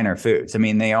 designer foods. I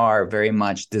mean, they are very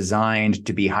much designed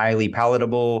to be highly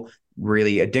palatable,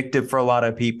 really addictive for a lot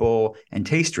of people, and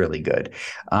taste really good.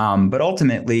 But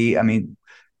ultimately, I mean,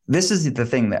 this is the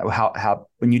thing that how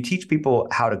when you teach people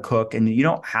how to cook, and you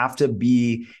don't have to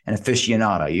be an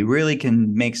aficionado, you really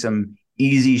can make some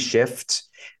easy shifts.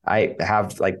 I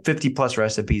have like 50 plus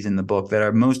recipes in the book that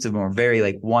are, most of them are very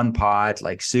like one pot,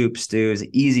 like soup, stews,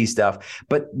 easy stuff.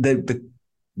 But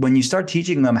when you start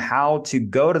teaching them how to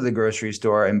go to the grocery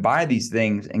store and buy these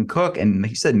things and cook, and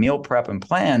like you said, meal prep and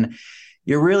plan,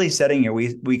 you're really setting your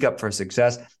week up for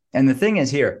success. And the thing is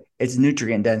here, it's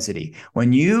nutrient density.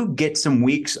 When you get some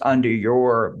weeks under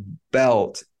your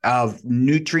belt of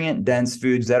nutrient dense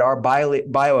foods that are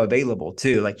bioavailable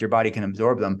too, like your body can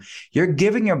absorb them, you're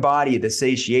giving your body the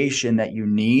satiation that you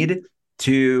need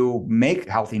to make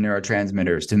healthy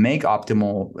neurotransmitters, to make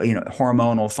optimal,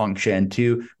 hormonal function,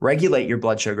 to regulate your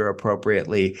blood sugar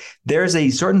appropriately. There's a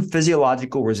certain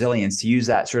physiological resilience, to use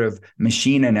that sort of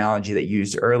machine analogy that you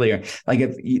used earlier. Like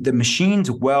if the machine's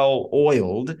well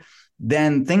oiled,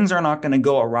 then things are not going to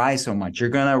go awry so much. You're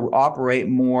going to operate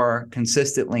more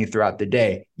consistently throughout the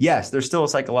day. Yes, there's still a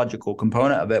psychological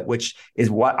component of it, which is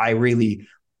what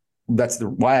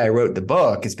why I wrote the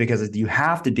book, is because you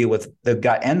have to deal with the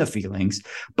gut and the feelings.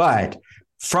 But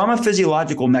from a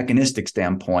physiological mechanistic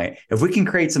standpoint, if we can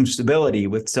create some stability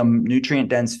with some nutrient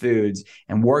dense foods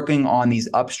and working on these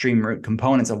upstream root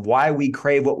components of why we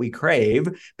crave what we crave,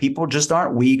 people just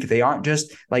aren't weak. They aren't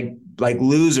just like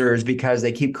losers because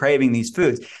they keep craving these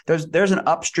foods. There's an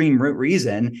upstream root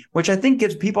reason, which I think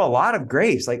gives people a lot of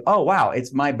grace. Like, oh, wow,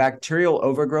 it's my bacterial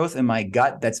overgrowth in my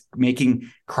gut that's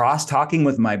making cross-talking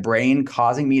with my brain,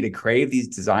 causing me to crave these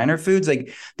designer foods.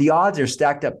 Like, the odds are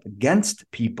stacked up against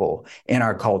people in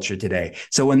our culture today.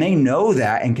 So when they know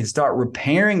that and can start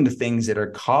repairing the things that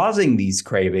are causing these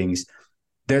cravings,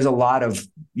 there's a lot of,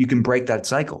 you can break that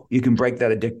cycle. You can break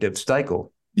that addictive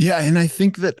cycle. Yeah. And I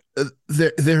think that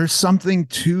there's something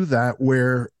to that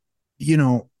where,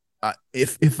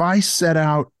 if I set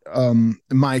out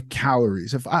my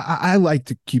calories, if I like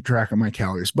to keep track of my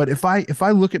calories, but if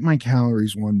I look at my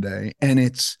calories one day and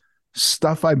it's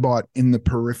stuff I bought in the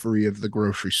periphery of the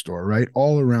grocery store, right?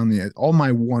 All around all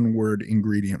my one word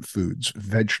ingredient foods,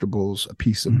 vegetables, a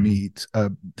piece of meat,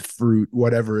 fruit,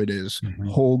 whatever it is,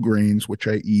 whole grains, which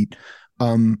I eat.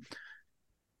 And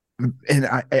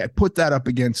I put that up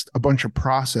against a bunch of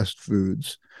processed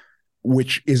foods,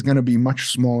 which is going to be much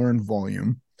smaller in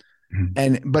volume.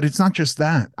 But it's not just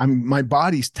that. My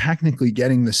body's technically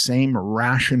getting the same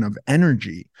ration of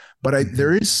energy, but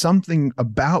there is something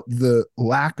about the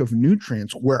lack of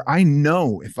nutrients where I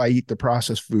know if I eat the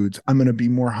processed foods, I'm going to be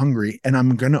more hungry and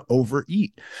I'm going to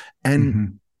overeat.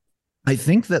 And I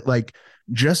think that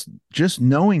just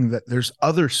knowing that there's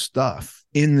other stuff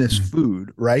in this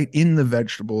food, right? In the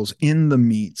vegetables, in the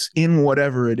meats, in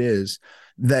whatever it is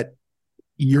that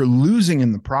you're losing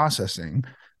in the processing,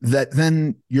 that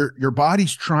then your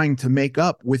body's trying to make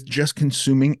up with just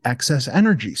consuming excess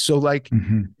energy. So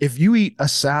if you eat a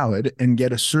salad and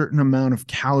get a certain amount of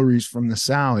calories from the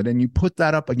salad and you put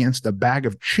that up against a bag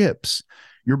of chips,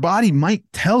 your body might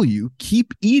tell you,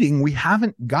 keep eating. We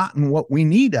haven't gotten what we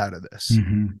need out of this.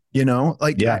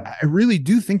 I really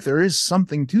do think there is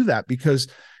something to that, because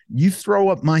you throw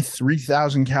up my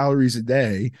 3,000 calories a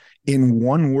day in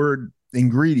one word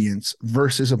ingredients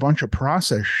versus a bunch of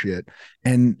processed shit,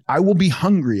 and I will be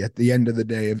hungry at the end of the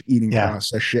day of eating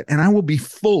processed shit, and I will be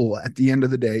full at the end of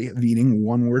the day of eating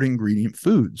one word ingredient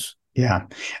foods. Yeah,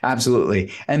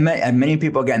 absolutely. And many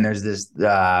people, again, there's this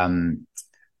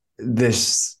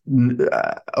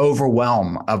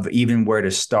overwhelm of even where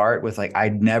to start with. Like,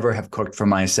 I'd never have cooked for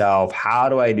myself. How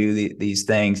do I do these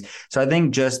things? So I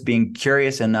think just being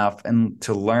curious enough and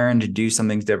to learn to do some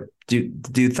things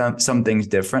some things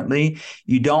differently.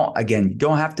 You don't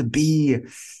have to be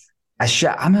A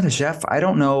chef. I'm not a chef. I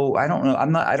don't know. I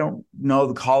don't know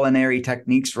the culinary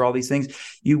techniques for all these things.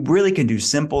 You really can do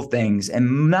simple things. And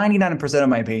 99% of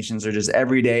my patients are just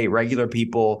everyday, regular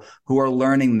people who are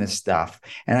learning this stuff.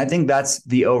 And I think that's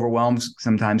the overwhelm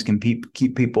sometimes can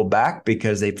keep people back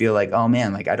because they feel like, oh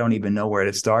man, like I don't even know where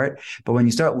to start. But when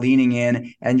you start leaning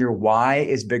in and your why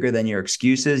is bigger than your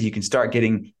excuses, you can start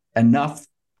getting enough,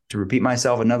 to repeat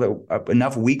myself,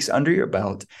 enough weeks under your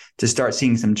belt to start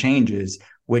seeing some changes,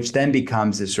 which then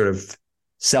becomes this sort of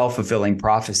self-fulfilling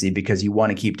prophecy because you want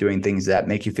to keep doing things that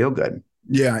make you feel good.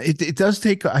 Yeah, it does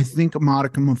take, I think, a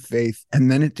modicum of faith,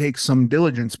 and then it takes some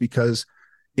diligence because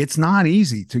it's not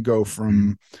easy to go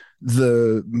from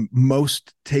the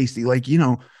most tasty, like,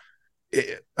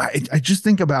 I just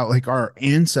think about like our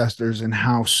ancestors and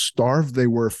how starved they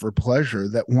were for pleasure,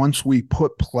 that once we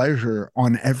put pleasure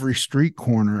on every street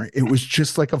corner, it was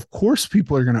just like, of course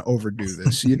people are going to overdo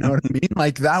this. You know what I mean?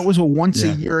 Like that was a once a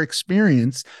year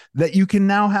experience that you can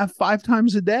now have 5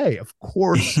 times a day. Of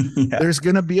course, there's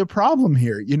going to be a problem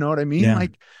here. You know what I mean?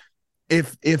 Like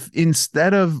if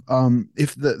instead of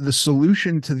if the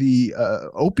solution to the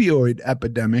opioid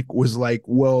epidemic was like,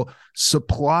 well,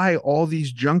 supply all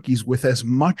these junkies with as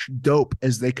much dope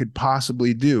as they could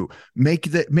possibly do, make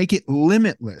it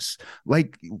limitless,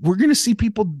 like we're going to see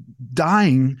people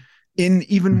dying in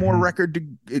even more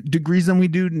record degrees than we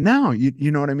do now. You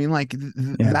know what I mean? Like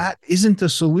that isn't a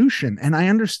solution. And I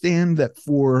understand that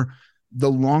for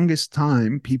the longest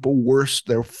time,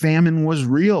 their famine was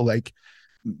real. Like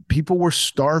people were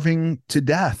starving to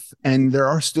death, and there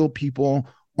are still people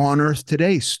on earth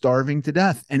today starving to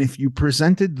death. And if you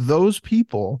presented those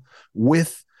people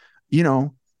with,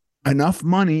 enough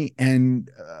money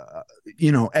and,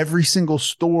 every single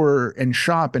store and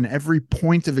shop and every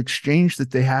point of exchange that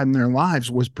they had in their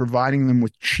lives was providing them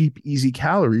with cheap, easy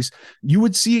calories, you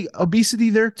would see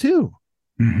obesity there too.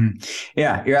 Mm-hmm.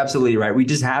 Yeah, you're absolutely right. We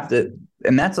just have to,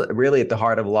 and that's really at the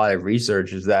heart of a lot of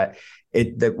research, is that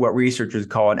what researchers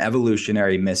call an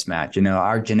evolutionary mismatch.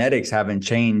 Our genetics haven't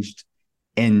changed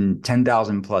in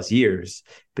 10,000 plus years,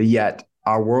 but yet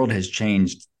our world has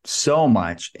changed so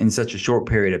much in such a short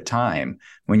period of time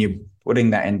when you're putting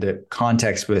that into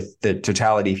context with the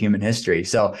totality of human history.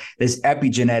 So this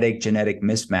genetic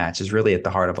mismatch is really at the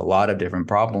heart of a lot of different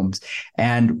problems,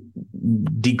 and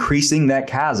decreasing that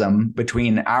chasm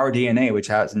between our DNA, which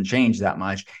hasn't changed that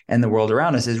much, and the world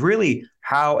around us is really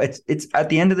how it's at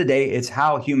the end of the day, it's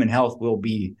how human health will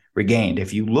be regained.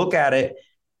 If you look at it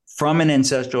from an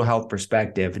ancestral health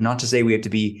perspective, not to say we have to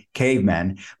be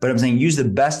cavemen, but I'm saying use the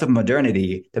best of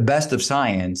modernity, the best of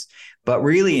science. But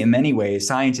really, in many ways,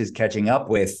 science is catching up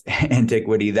with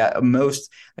antiquity. That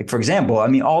most, like, for example,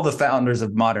 all the founders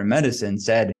of modern medicine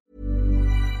said.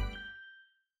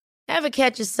 Ever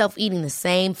catch yourself eating the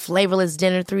same flavorless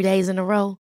dinner 3 days in a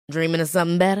row? Dreaming of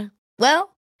something better?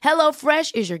 Well,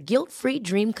 HelloFresh is your guilt-free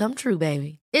dream come true,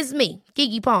 baby. It's me,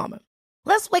 Keke Palmer.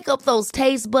 Let's wake up those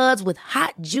taste buds with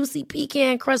hot, juicy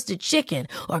pecan-crusted chicken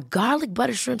or garlic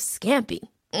butter shrimp scampi.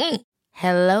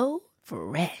 Hello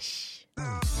Fresh.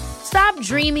 Stop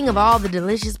dreaming of all the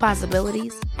delicious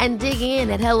possibilities and dig in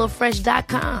at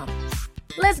HelloFresh.com.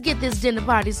 Let's get this dinner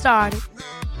party started.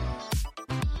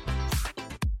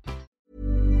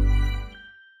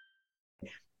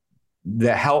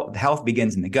 The health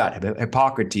begins in the gut.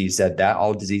 Hippocrates said that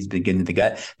all disease begins in the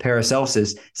gut.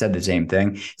 Paracelsus said the same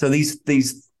thing. So these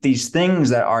things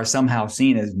that are somehow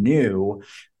seen as new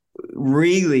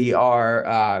really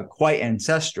are quite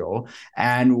ancestral,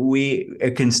 and we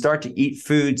can start to eat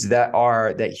foods that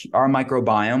our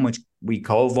microbiome, which we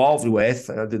co-evolved with,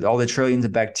 all the trillions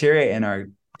of bacteria in our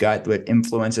gut, that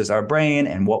influences our brain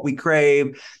and what we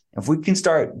crave. If we can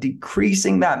start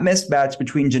decreasing that mismatch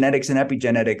between genetics and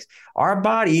epigenetics, our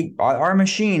body, our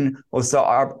machine will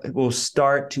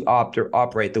start to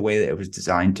operate the way that it was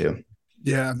designed to.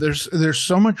 Yeah, there's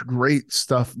so much great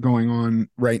stuff going on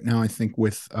right now, I think,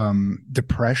 with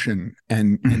depression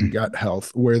and gut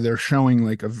health, where they're showing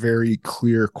like a very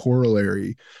clear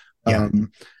corollary.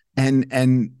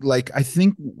 And like, I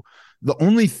think the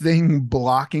only thing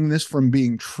blocking this from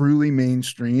being truly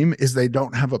mainstream is they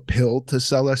don't have a pill to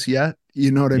sell us yet.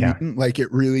 You know what I mean? Like,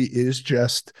 it really is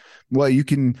just, well, you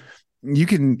can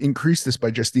increase this by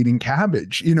just eating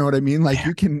cabbage. You know what I mean? Like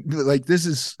you can, like, this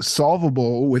is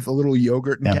solvable with a little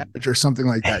yogurt and cabbage or something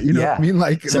like that. You know what I mean?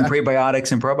 Like some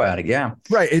prebiotics and probiotic. Yeah.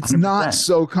 Right. It's 100%. Not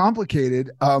so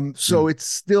complicated. So it's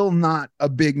still not a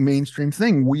big mainstream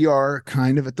thing. We are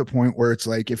kind of at the point where it's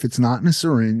like, if it's not in a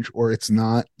syringe or it's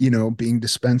not, being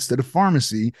dispensed at a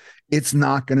pharmacy, it's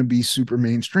not going to be super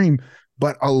mainstream.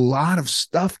 But a lot of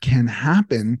stuff can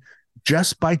happen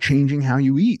just by changing how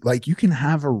you eat. Like you can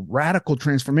have a radical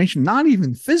transformation, not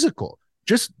even physical,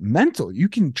 just mental. You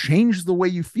can change the way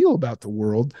you feel about the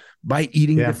world by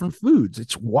eating different foods.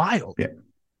 It's wild.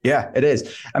 Yeah, it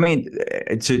is. I mean,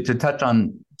 to touch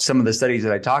on some of the studies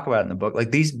that I talk about in the book,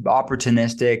 like these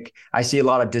opportunistic, I see a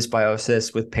lot of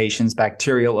dysbiosis with patients,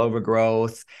 bacterial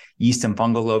overgrowth, yeast and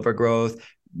fungal overgrowth.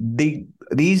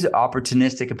 These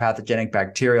opportunistic and pathogenic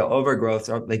bacterial overgrowths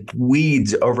are like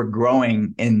weeds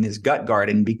overgrowing in this gut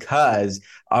garden because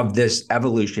of this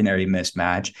evolutionary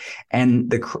mismatch.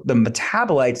 And the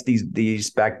metabolites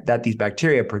these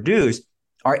bacteria produce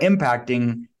are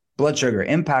impacting blood sugar,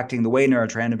 impacting the way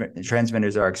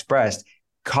neurotransmitters are expressed,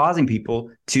 causing people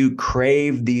to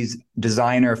crave these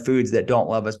designer foods that don't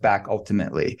love us back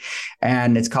ultimately.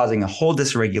 And it's causing a whole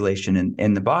dysregulation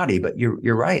in the body. But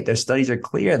you're right. Their studies are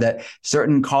clear that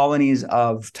certain colonies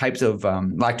of types of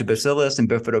lactobacillus and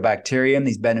bifidobacterium,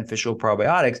 these beneficial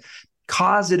probiotics,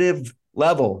 causative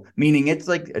level, meaning it's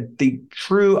like the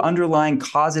true underlying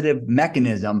causative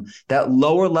mechanism that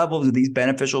lower levels of these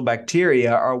beneficial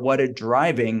bacteria are what are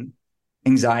driving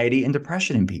anxiety and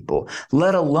depression in people,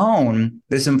 let alone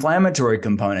this inflammatory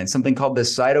component, something called the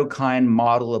cytokine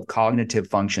model of cognitive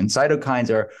function. Cytokines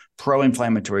are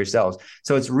pro-inflammatory cells.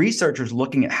 So it's researchers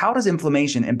looking at how does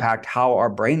inflammation impact how our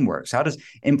brain works? How does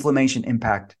inflammation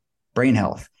impact brain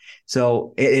health?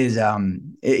 So it is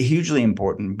hugely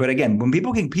important. But again, when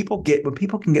people can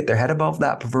get their head above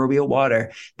that proverbial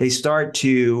water, it starts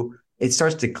to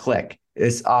click.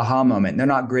 This aha moment. They're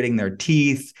not gritting their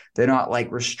teeth. They're not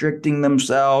like restricting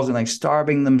themselves and like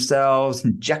starving themselves,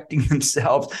 injecting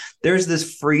themselves. There's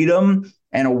this freedom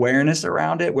and awareness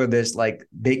around it where there's like,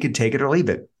 they could take it or leave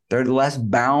it. They're less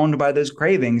bound by those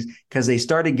cravings because they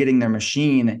started getting their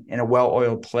machine in a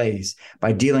well-oiled place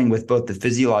by dealing with both the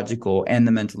physiological and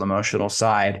the mental emotional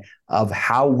side of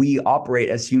how we operate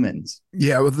as humans.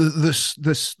 Yeah, well, the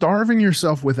starving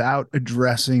yourself without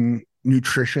addressing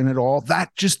nutrition at all, that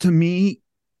just to me,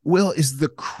 Will, is the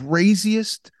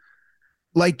craziest.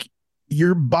 Like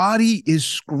your body is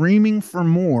screaming for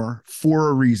more for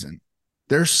a reason.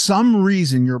 There's some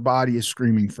reason your body is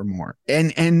screaming for more.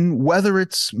 And whether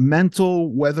it's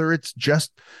mental, whether it's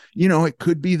just, it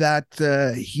could be that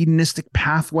hedonistic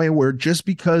pathway where just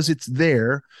because it's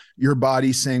there, your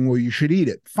body's saying, well, you should eat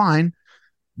it. Fine.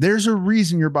 There's a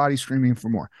reason your body's screaming for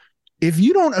more. If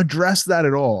you don't address that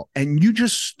at all and you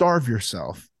just starve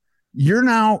yourself, you're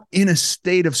now in a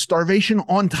state of starvation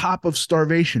on top of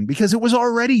starvation because it was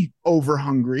already over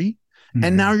hungry. Mm-hmm.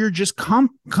 And now you're just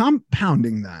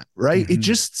compounding that, right? Mm-hmm. It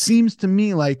just seems to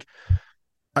me like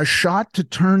a shot to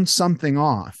turn something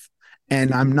off.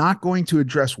 And I'm not going to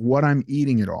address what I'm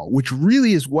eating at all, which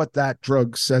really is what that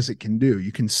drug says it can do.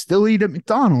 You can still eat at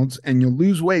McDonald's and you'll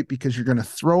lose weight because you're going to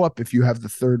throw up if you have the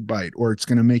third bite, or it's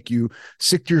going to make you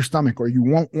sick to your stomach, or you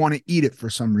won't want to eat it for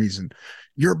some reason.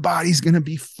 Your body's going to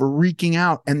be freaking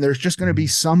out and there's just going to be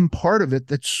some part of it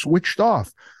that's switched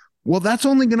off. Well, that's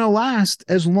only going to last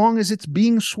as long as it's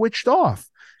being switched off.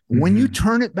 Mm-hmm. When you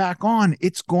turn it back on,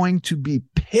 it's going to be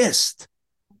pissed.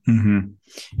 Mm-hmm.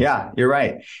 Yeah, you're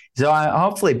right. So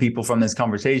hopefully people from this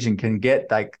conversation can get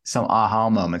like some aha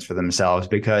moments for themselves,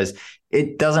 because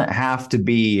it doesn't have to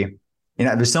be,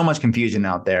 there's so much confusion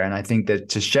out there. And I think that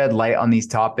to shed light on these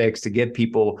topics, to give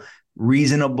people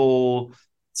reasonable,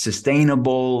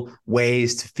 sustainable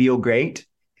ways to feel great,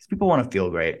 because people want to feel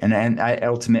great. And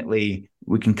ultimately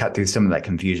we can cut through some of that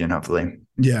confusion, hopefully.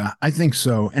 Yeah, I think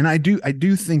so. And I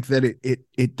do think that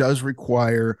it does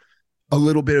require a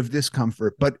little bit of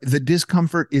discomfort, but the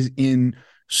discomfort is in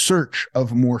search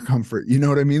of more comfort. You know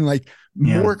what I mean? Like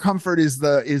more comfort is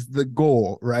the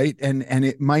goal, right? And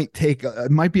it might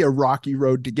be a rocky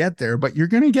road to get there, but you're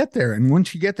going to get there. And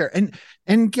once you get there,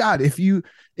 and God, if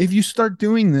you start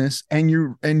doing this and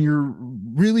you're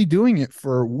really doing it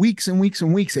for weeks and weeks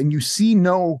and weeks, and you see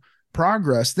no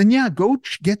progress, then go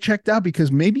get checked out,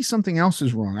 because maybe something else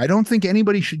is wrong. I don't think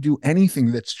anybody should do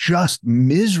anything that's just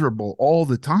miserable all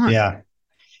the time.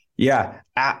 Yeah,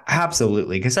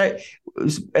 absolutely.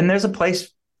 And there's a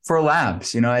place for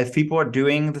labs, if people are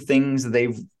doing the things that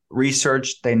they've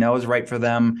researched, they know is right for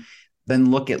them,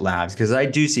 then look at labs. Because I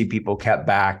do see people kept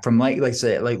back from like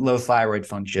low thyroid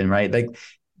function, right? Like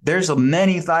there's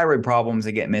many thyroid problems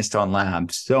that get missed on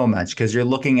labs so much, because you're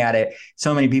looking at it.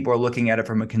 So many people are looking at it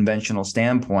from a conventional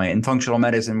standpoint. In functional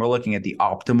medicine, we're looking at the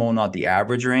optimal, not the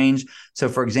average range. So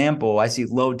for example, I see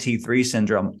low T3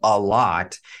 syndrome a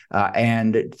lot.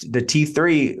 And the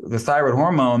T3, the thyroid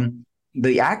hormone,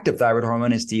 the active thyroid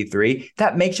hormone is T3.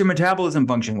 That makes your metabolism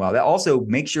function well. That also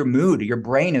makes your mood. Your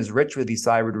brain is rich with these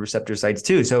thyroid receptor sites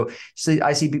too. So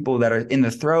I see people that are in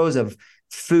the throes of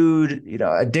food,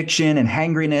 addiction and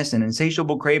hangriness and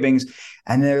insatiable cravings.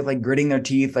 And they're like gritting their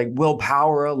teeth, like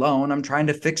willpower alone. I'm trying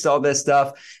to fix all this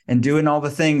stuff and doing all the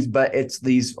things, but it's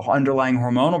these underlying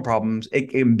hormonal problems. It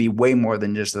can be way more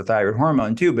than just the thyroid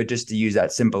hormone too, but just to use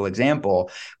that simple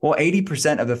example, well,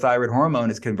 80% of the thyroid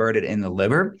hormone is converted in the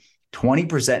liver.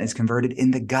 20% is converted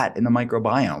in the gut, in the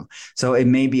microbiome. So it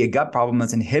may be a gut problem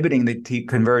that's inhibiting the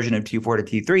conversion of T4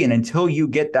 to T3. And until you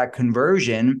get that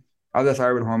conversion of the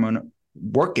thyroid hormone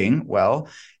working well,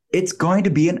 it's going to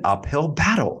be an uphill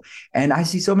battle. And I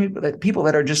see so many people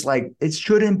that are just like, it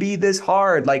shouldn't be this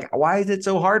hard. Like, why is it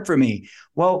so hard for me?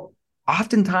 Well,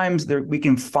 oftentimes we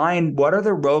can find what are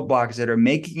the roadblocks that are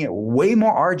making it way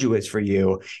more arduous for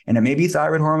you. And it may be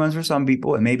thyroid hormones for some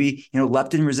people. It may be,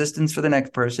 leptin resistance for the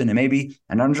next person. It may be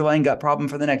an underlying gut problem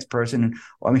for the next person.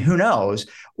 I mean, who knows?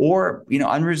 Or,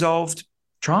 unresolved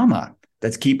trauma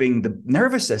that's keeping the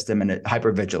nervous system in a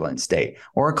hypervigilant state,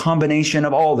 or a combination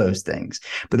of all those things.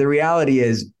 But the reality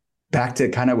is, back to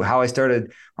kind of how I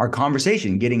started our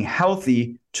conversation, getting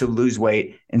healthy to lose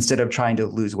weight instead of trying to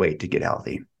lose weight to get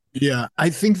healthy. Yeah, I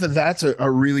think that's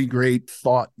a really great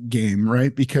thought game,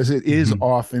 right? Because it is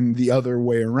often the other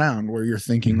way around, where you're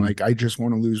thinking like, I just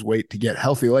want to lose weight to get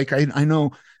healthy. Like I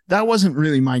know that wasn't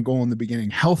really my goal in the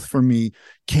beginning. Health for me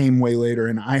came way later,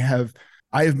 and I have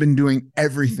been doing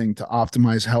everything to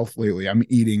optimize health lately. I'm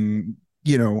eating,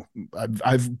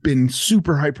 I've been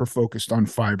super hyper focused on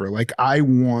fiber. Like, I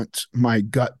want my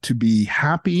gut to be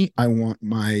happy. I want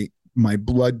my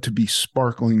blood to be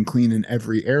sparkling clean in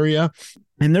every area.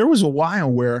 And there was a while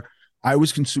where I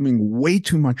was consuming way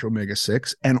too much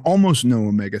omega-6 and almost no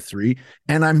omega-3.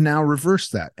 And I've now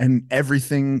reversed that. And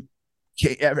everything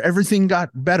got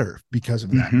better because of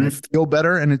that. And I feel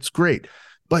better, and it's great.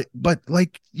 But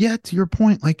like, yeah, to your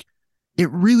point, like,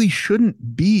 it really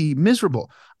shouldn't be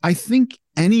miserable. I think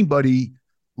anybody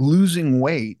losing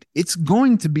weight, it's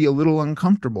going to be a little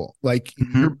uncomfortable. Like,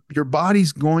 your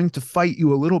body's going to fight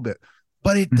you a little bit,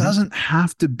 but it doesn't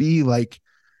have to be like,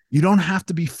 you don't have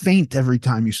to be faint every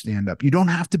time you stand up. You don't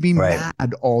have to be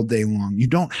mad all day long. You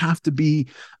don't have to be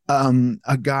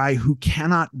a guy who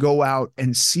cannot go out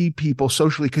and see people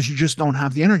socially because you just don't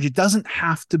have the energy. It doesn't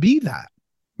have to be that.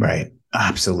 Right.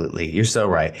 Absolutely. You're so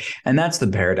right. And that's the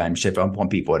paradigm shift I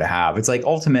want people to have. It's like,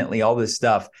 ultimately, all this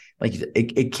stuff, like,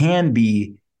 it can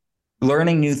be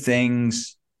learning new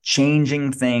things,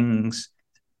 changing things,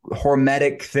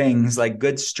 hormetic things, like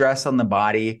good stress on the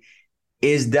body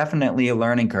is definitely a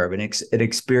learning curve and an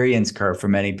experience curve for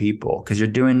many people, because you're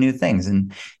doing new things,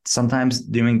 and sometimes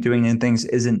doing new things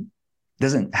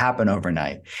doesn't happen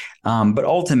overnight. But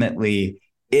ultimately,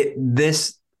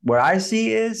 what I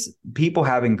see is people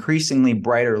have increasingly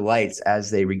brighter lights as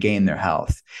they regain their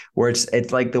health, where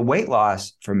it's like the weight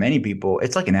loss for many people,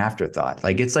 it's like an afterthought.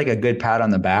 Like, it's like a good pat on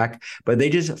the back, but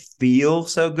they just feel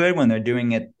so good when they're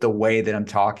doing it the way that I'm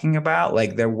talking about.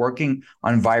 Like, they're working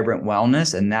on vibrant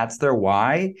wellness, and that's their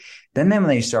why. Then when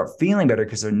they start feeling better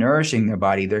because they're nourishing their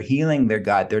body, they're healing their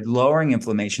gut, they're lowering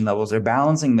inflammation levels, they're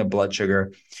balancing their blood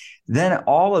sugar. Then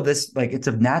all of this, like, it's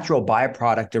a natural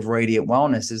byproduct of radiant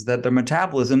wellness, is that their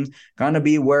metabolism's going to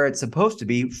be where it's supposed to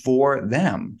be for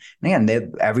them. And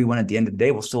again, everyone at the end of the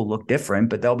day will still look different,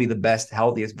 but they'll be the best,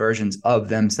 healthiest versions of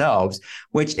themselves,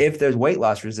 which, if there's weight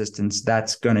loss resistance,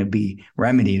 that's going to be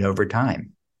remedied over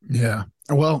time. Yeah.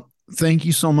 Well, thank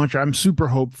you so much. I'm super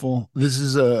hopeful. This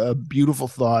is a beautiful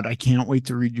thought. I can't wait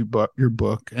to read your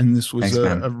book. And this was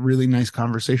a really nice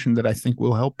conversation that I think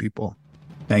will help people.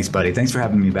 Thanks, buddy. Thanks for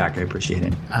having me back. I appreciate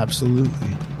it.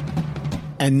 Absolutely.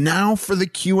 And now for the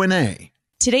Q&A.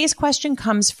 Today's question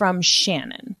comes from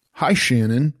Shannon. Hi,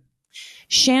 Shannon.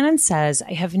 Shannon says,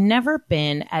 I have never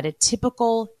been at a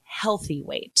typical healthy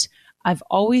weight. I've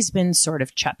always been sort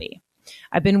of chubby.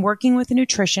 I've been working with a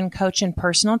nutrition coach and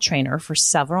personal trainer for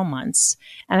several months,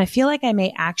 and I feel like I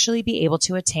may actually be able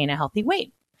to attain a healthy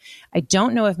weight. I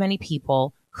don't know of many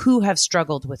people who have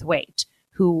struggled with weight,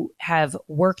 who have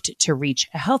worked to reach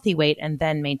a healthy weight and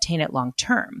then maintain it long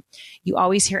term. You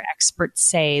always hear experts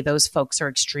say those folks are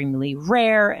extremely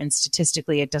rare, and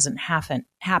statistically it doesn't happen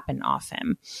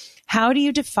often. How do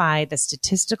you defy the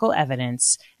statistical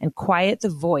evidence and quiet the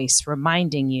voice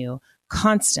reminding you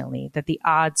constantly that the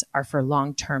odds for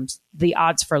long-term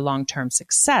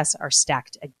success are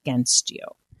stacked against you?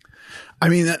 I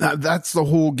mean, that's the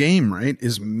whole game, right?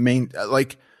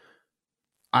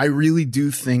 I really do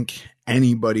think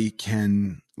anybody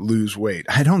can lose weight.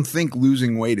 I don't think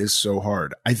losing weight is so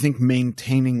hard. I think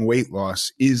maintaining weight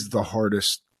loss is the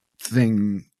hardest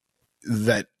thing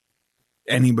that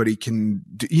anybody can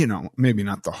do. Maybe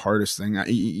not the hardest thing.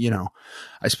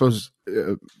 I suppose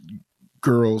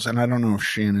girls, and I don't know if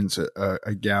Shannon's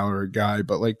a gal or a guy,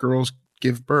 but like girls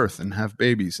give birth and have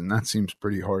babies, and that seems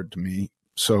pretty hard to me.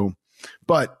 So,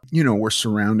 but you know, we're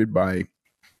surrounded by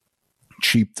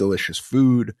cheap, delicious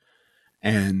food,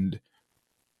 and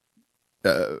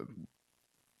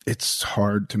it's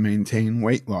hard to maintain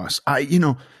weight loss.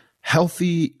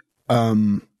 Healthy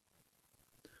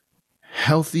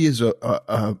is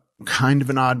a kind of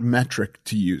an odd metric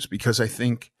to use, because I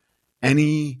think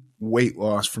any weight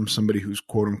loss from somebody who's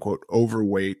quote unquote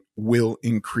overweight will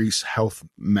increase health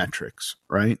metrics,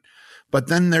 right? But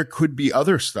then there could be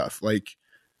other stuff like,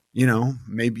 you know,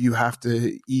 maybe you have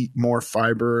to eat more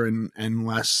fiber and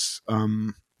less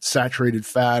saturated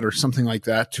fat or something like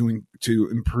that to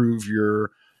improve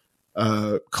your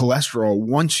cholesterol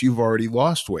once you've already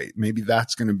lost weight. Maybe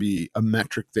that's going to be a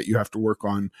metric that you have to work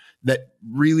on that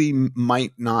really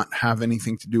might not have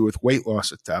anything to do with weight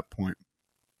loss at that point.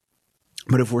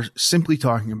 But if we're simply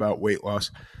talking about weight loss,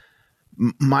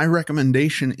 my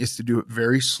recommendation is to do it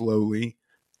very slowly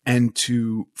and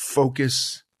to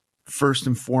focus first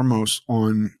and foremost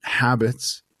on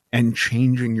habits and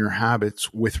changing your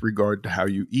habits with regard to how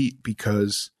you eat.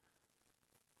 Because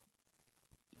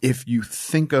if you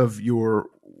think of your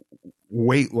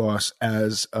weight loss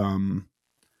as a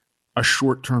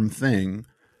short-term thing,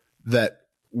 that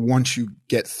once you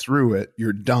get through it,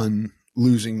 you're done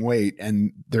losing weight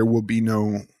and there will be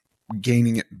no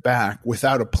gaining it back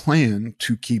without a plan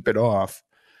to keep it off,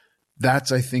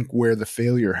 that's, I think, where the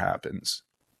failure happens.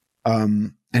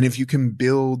 And if you can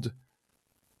build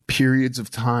periods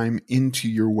of time into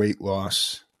your weight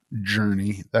loss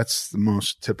journey, that's the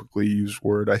most typically used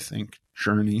word, I think,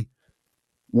 journey,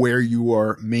 where you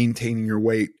are maintaining your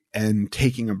weight and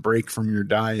taking a break from your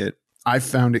diet, I've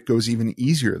found it goes even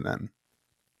easier then.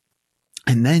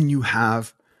 And then you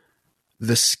have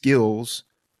the skills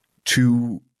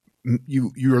to,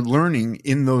 you're learning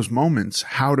in those moments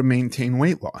how to maintain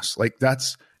weight loss. Like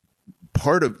that's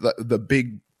part of the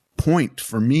big point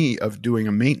for me of doing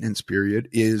a maintenance period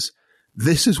is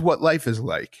this is what life is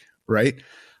like, right?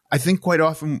 I think quite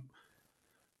often,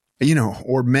 you know,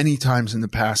 or many times in the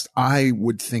past, I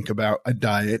would think about a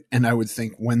diet and I would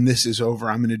think when this is over,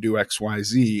 I'm going to do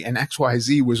XYZ. And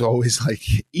XYZ was always like,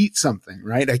 eat something,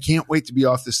 right? I can't wait to be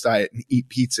off this diet and eat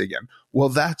pizza again. Well,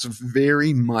 that's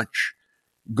very much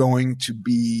going to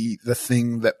be the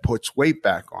thing that puts weight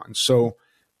back on. So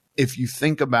if you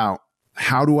think about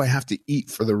how do I have to eat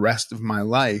for the rest of my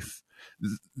life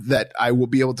that I will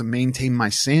be able to maintain my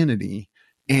sanity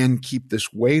and keep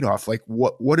this weight off, like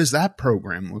what does that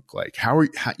program look like? How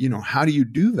do you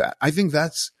do that? I think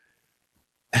that's,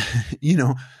 you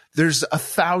know, there's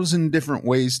 1,000 different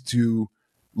ways to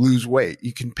lose weight.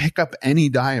 You can pick up any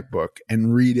diet book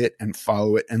and read it and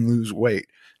follow it and lose weight.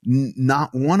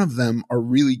 Not one of them are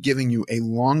really giving you a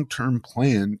long-term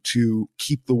plan to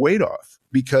keep the weight off,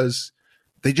 because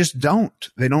they just don't.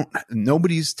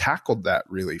 Nobody's tackled that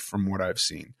really from what I've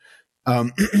seen.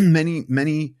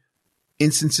 Many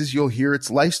instances you'll hear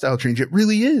it's lifestyle change. It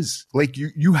really is. Like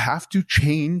you have to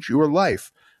change your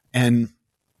life. And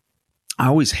I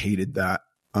always hated that,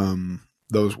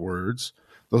 those words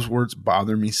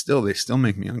bother me still. They still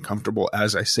make me uncomfortable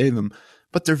as I say them,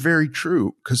 but they're very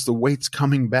true, because the weight's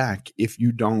coming back if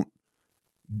you don't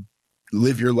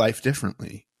live your life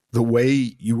differently. The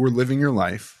way you were living your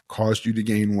life caused you to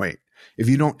gain weight. If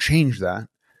you don't change that,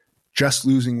 just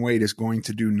losing weight is going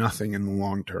to do nothing in the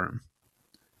long term.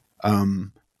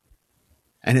 And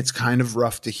it's kind of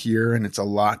rough to hear, and it's a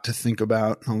lot to think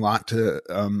about, and a lot to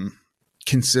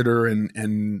consider,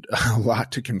 and a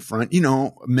lot to confront. You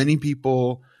know, many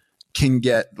people can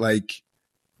get like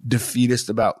defeatist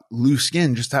about loose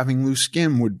skin. Just having loose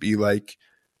skin would be like,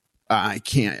 I'm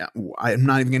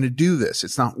not even going to do this.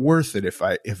 It's not worth it if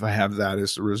I have that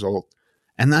as a result.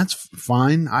 And that's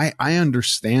fine. I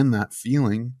understand that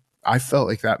feeling. I felt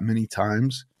like that many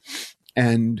times.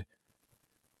 And,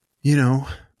 you know,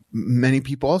 many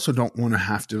people also don't want to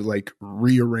have to like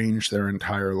rearrange their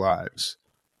entire lives.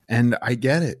 And I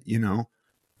get it, you know.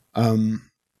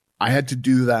 I had to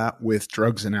do that with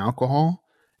drugs and alcohol.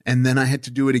 And then I had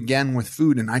to do it again with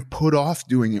food. And I put off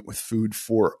doing it with food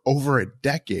for over a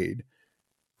decade,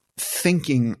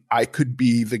 thinking I could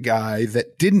be the guy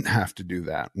that didn't have to do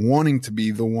that, wanting to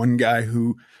be the one guy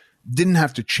who didn't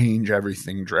have to change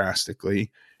everything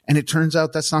drastically. And it turns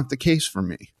out that's not the case for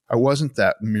me. I wasn't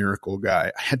that miracle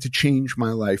guy. I had to change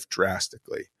my life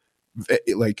drastically.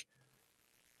 Like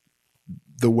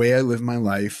the way I live my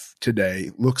life today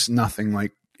looks nothing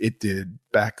like it did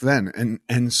back then.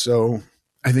 And so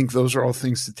I think those are all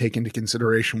things to take into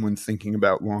consideration when thinking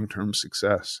about long-term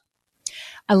success.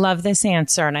 I love this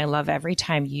answer. And I love every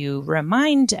time you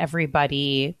remind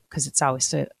everybody, because it's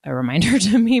always a reminder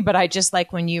to me, but I just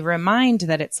like when you remind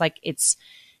that it's like,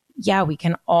 we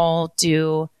can all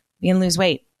we can lose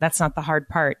weight. That's not the hard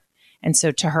part. And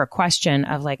so to her question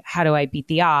of like, how do I beat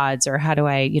the odds, or how do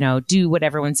I, do what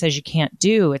everyone says you can't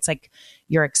do? It's like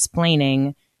you're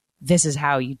explaining this is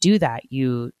how you do that.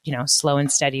 You slow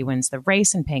and steady wins the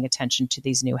race, and paying attention to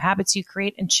these new habits you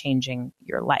create and changing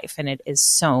your life. And it is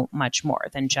so much more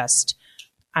than just,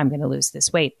 I'm going to lose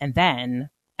this weight. And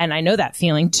I know that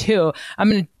feeling too.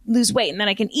 I'm going to lose weight and then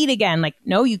I can eat again. Like,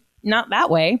 no, not that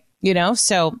way,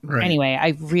 So right. Anyway,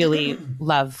 I really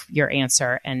love your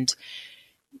answer. And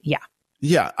yeah.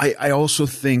 Yeah. I also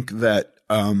think that,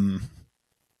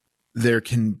 there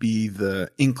can be the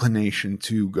inclination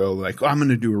to go like, I'm going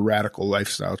to do a radical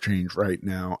lifestyle change right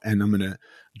now, and I'm going to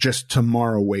just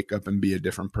tomorrow wake up and be a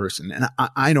different person. And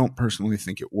I don't personally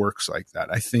think it works like that.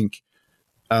 I think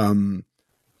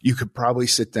you could probably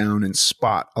sit down and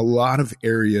spot a lot of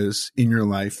areas in your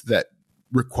life that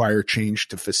require change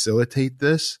to facilitate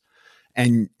this.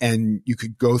 And you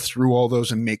could go through all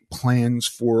those and make plans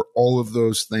for all of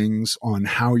those things on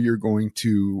how you're going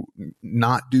to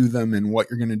not do them and what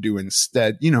you're going to do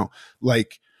instead.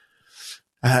 Like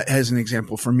as an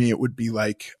example for me, it would be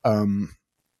like, the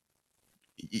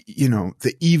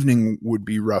evening would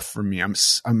be rough for me.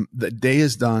 The day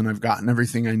is done. I've gotten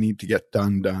everything I need to get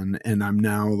done. And I'm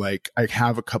now like, I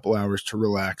have a couple hours to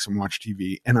relax and watch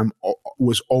TV. And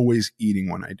was always eating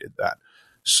when I did that.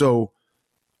 So,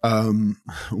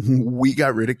 we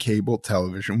got rid of cable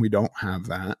television. We don't have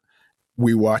that.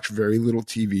 We watch very little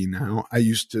TV now. I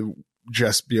used to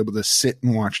just be able to sit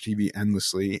and watch TV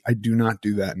endlessly. I do not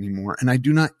do that anymore. And I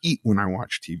do not eat when I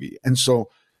watch TV. And so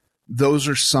those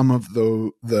are some of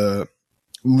the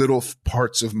little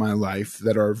parts of my life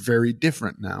that are very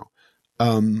different now.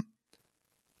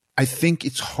 I think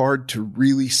it's hard to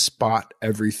really spot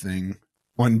everything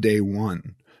on day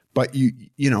one. But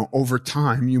over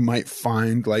time, you might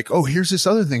find like, oh, here's this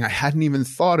other thing. I hadn't even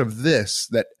thought of this,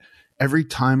 that every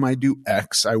time I do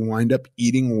X, I wind up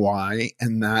eating Y,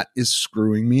 and that is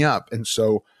screwing me up. And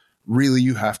so really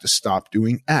you have to stop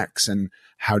doing X. And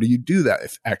how do you do that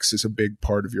if X is a big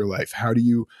part of your life? How do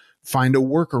you find a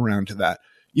workaround to that?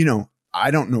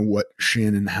 I don't know what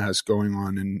Shannon has going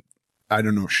on, and I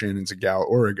don't know if Shannon's a gal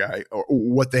or a guy, or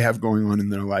what they have going on in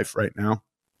their life right now.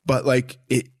 But like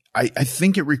I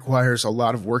think it requires a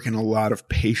lot of work and a lot of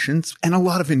patience and a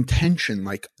lot of intention.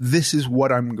 Like, this is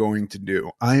what I'm going to do.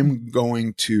 I am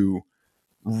going to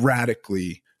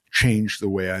radically change the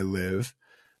way I live.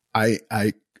 I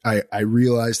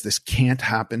realize this can't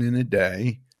happen in a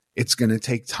day. It's going to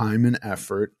take time and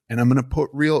effort, and I'm going to put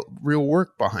real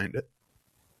work behind it.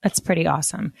 That's pretty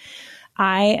awesome.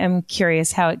 I am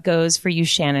curious how it goes for you,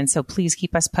 Shannon. So please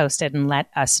keep us posted and let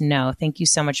us know. Thank you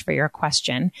so much for your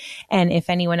question. And if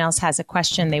anyone else has a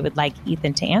question they would like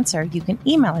Ethan to answer, you can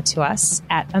email it to us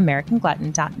at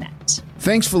americanglutton.net.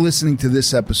 Thanks for listening to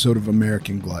this episode of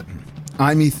American Glutton.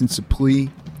 I'm Ethan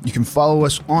Suplee. You can follow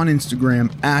us on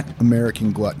Instagram at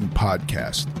American Glutton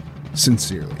Podcast.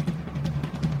 Sincerely.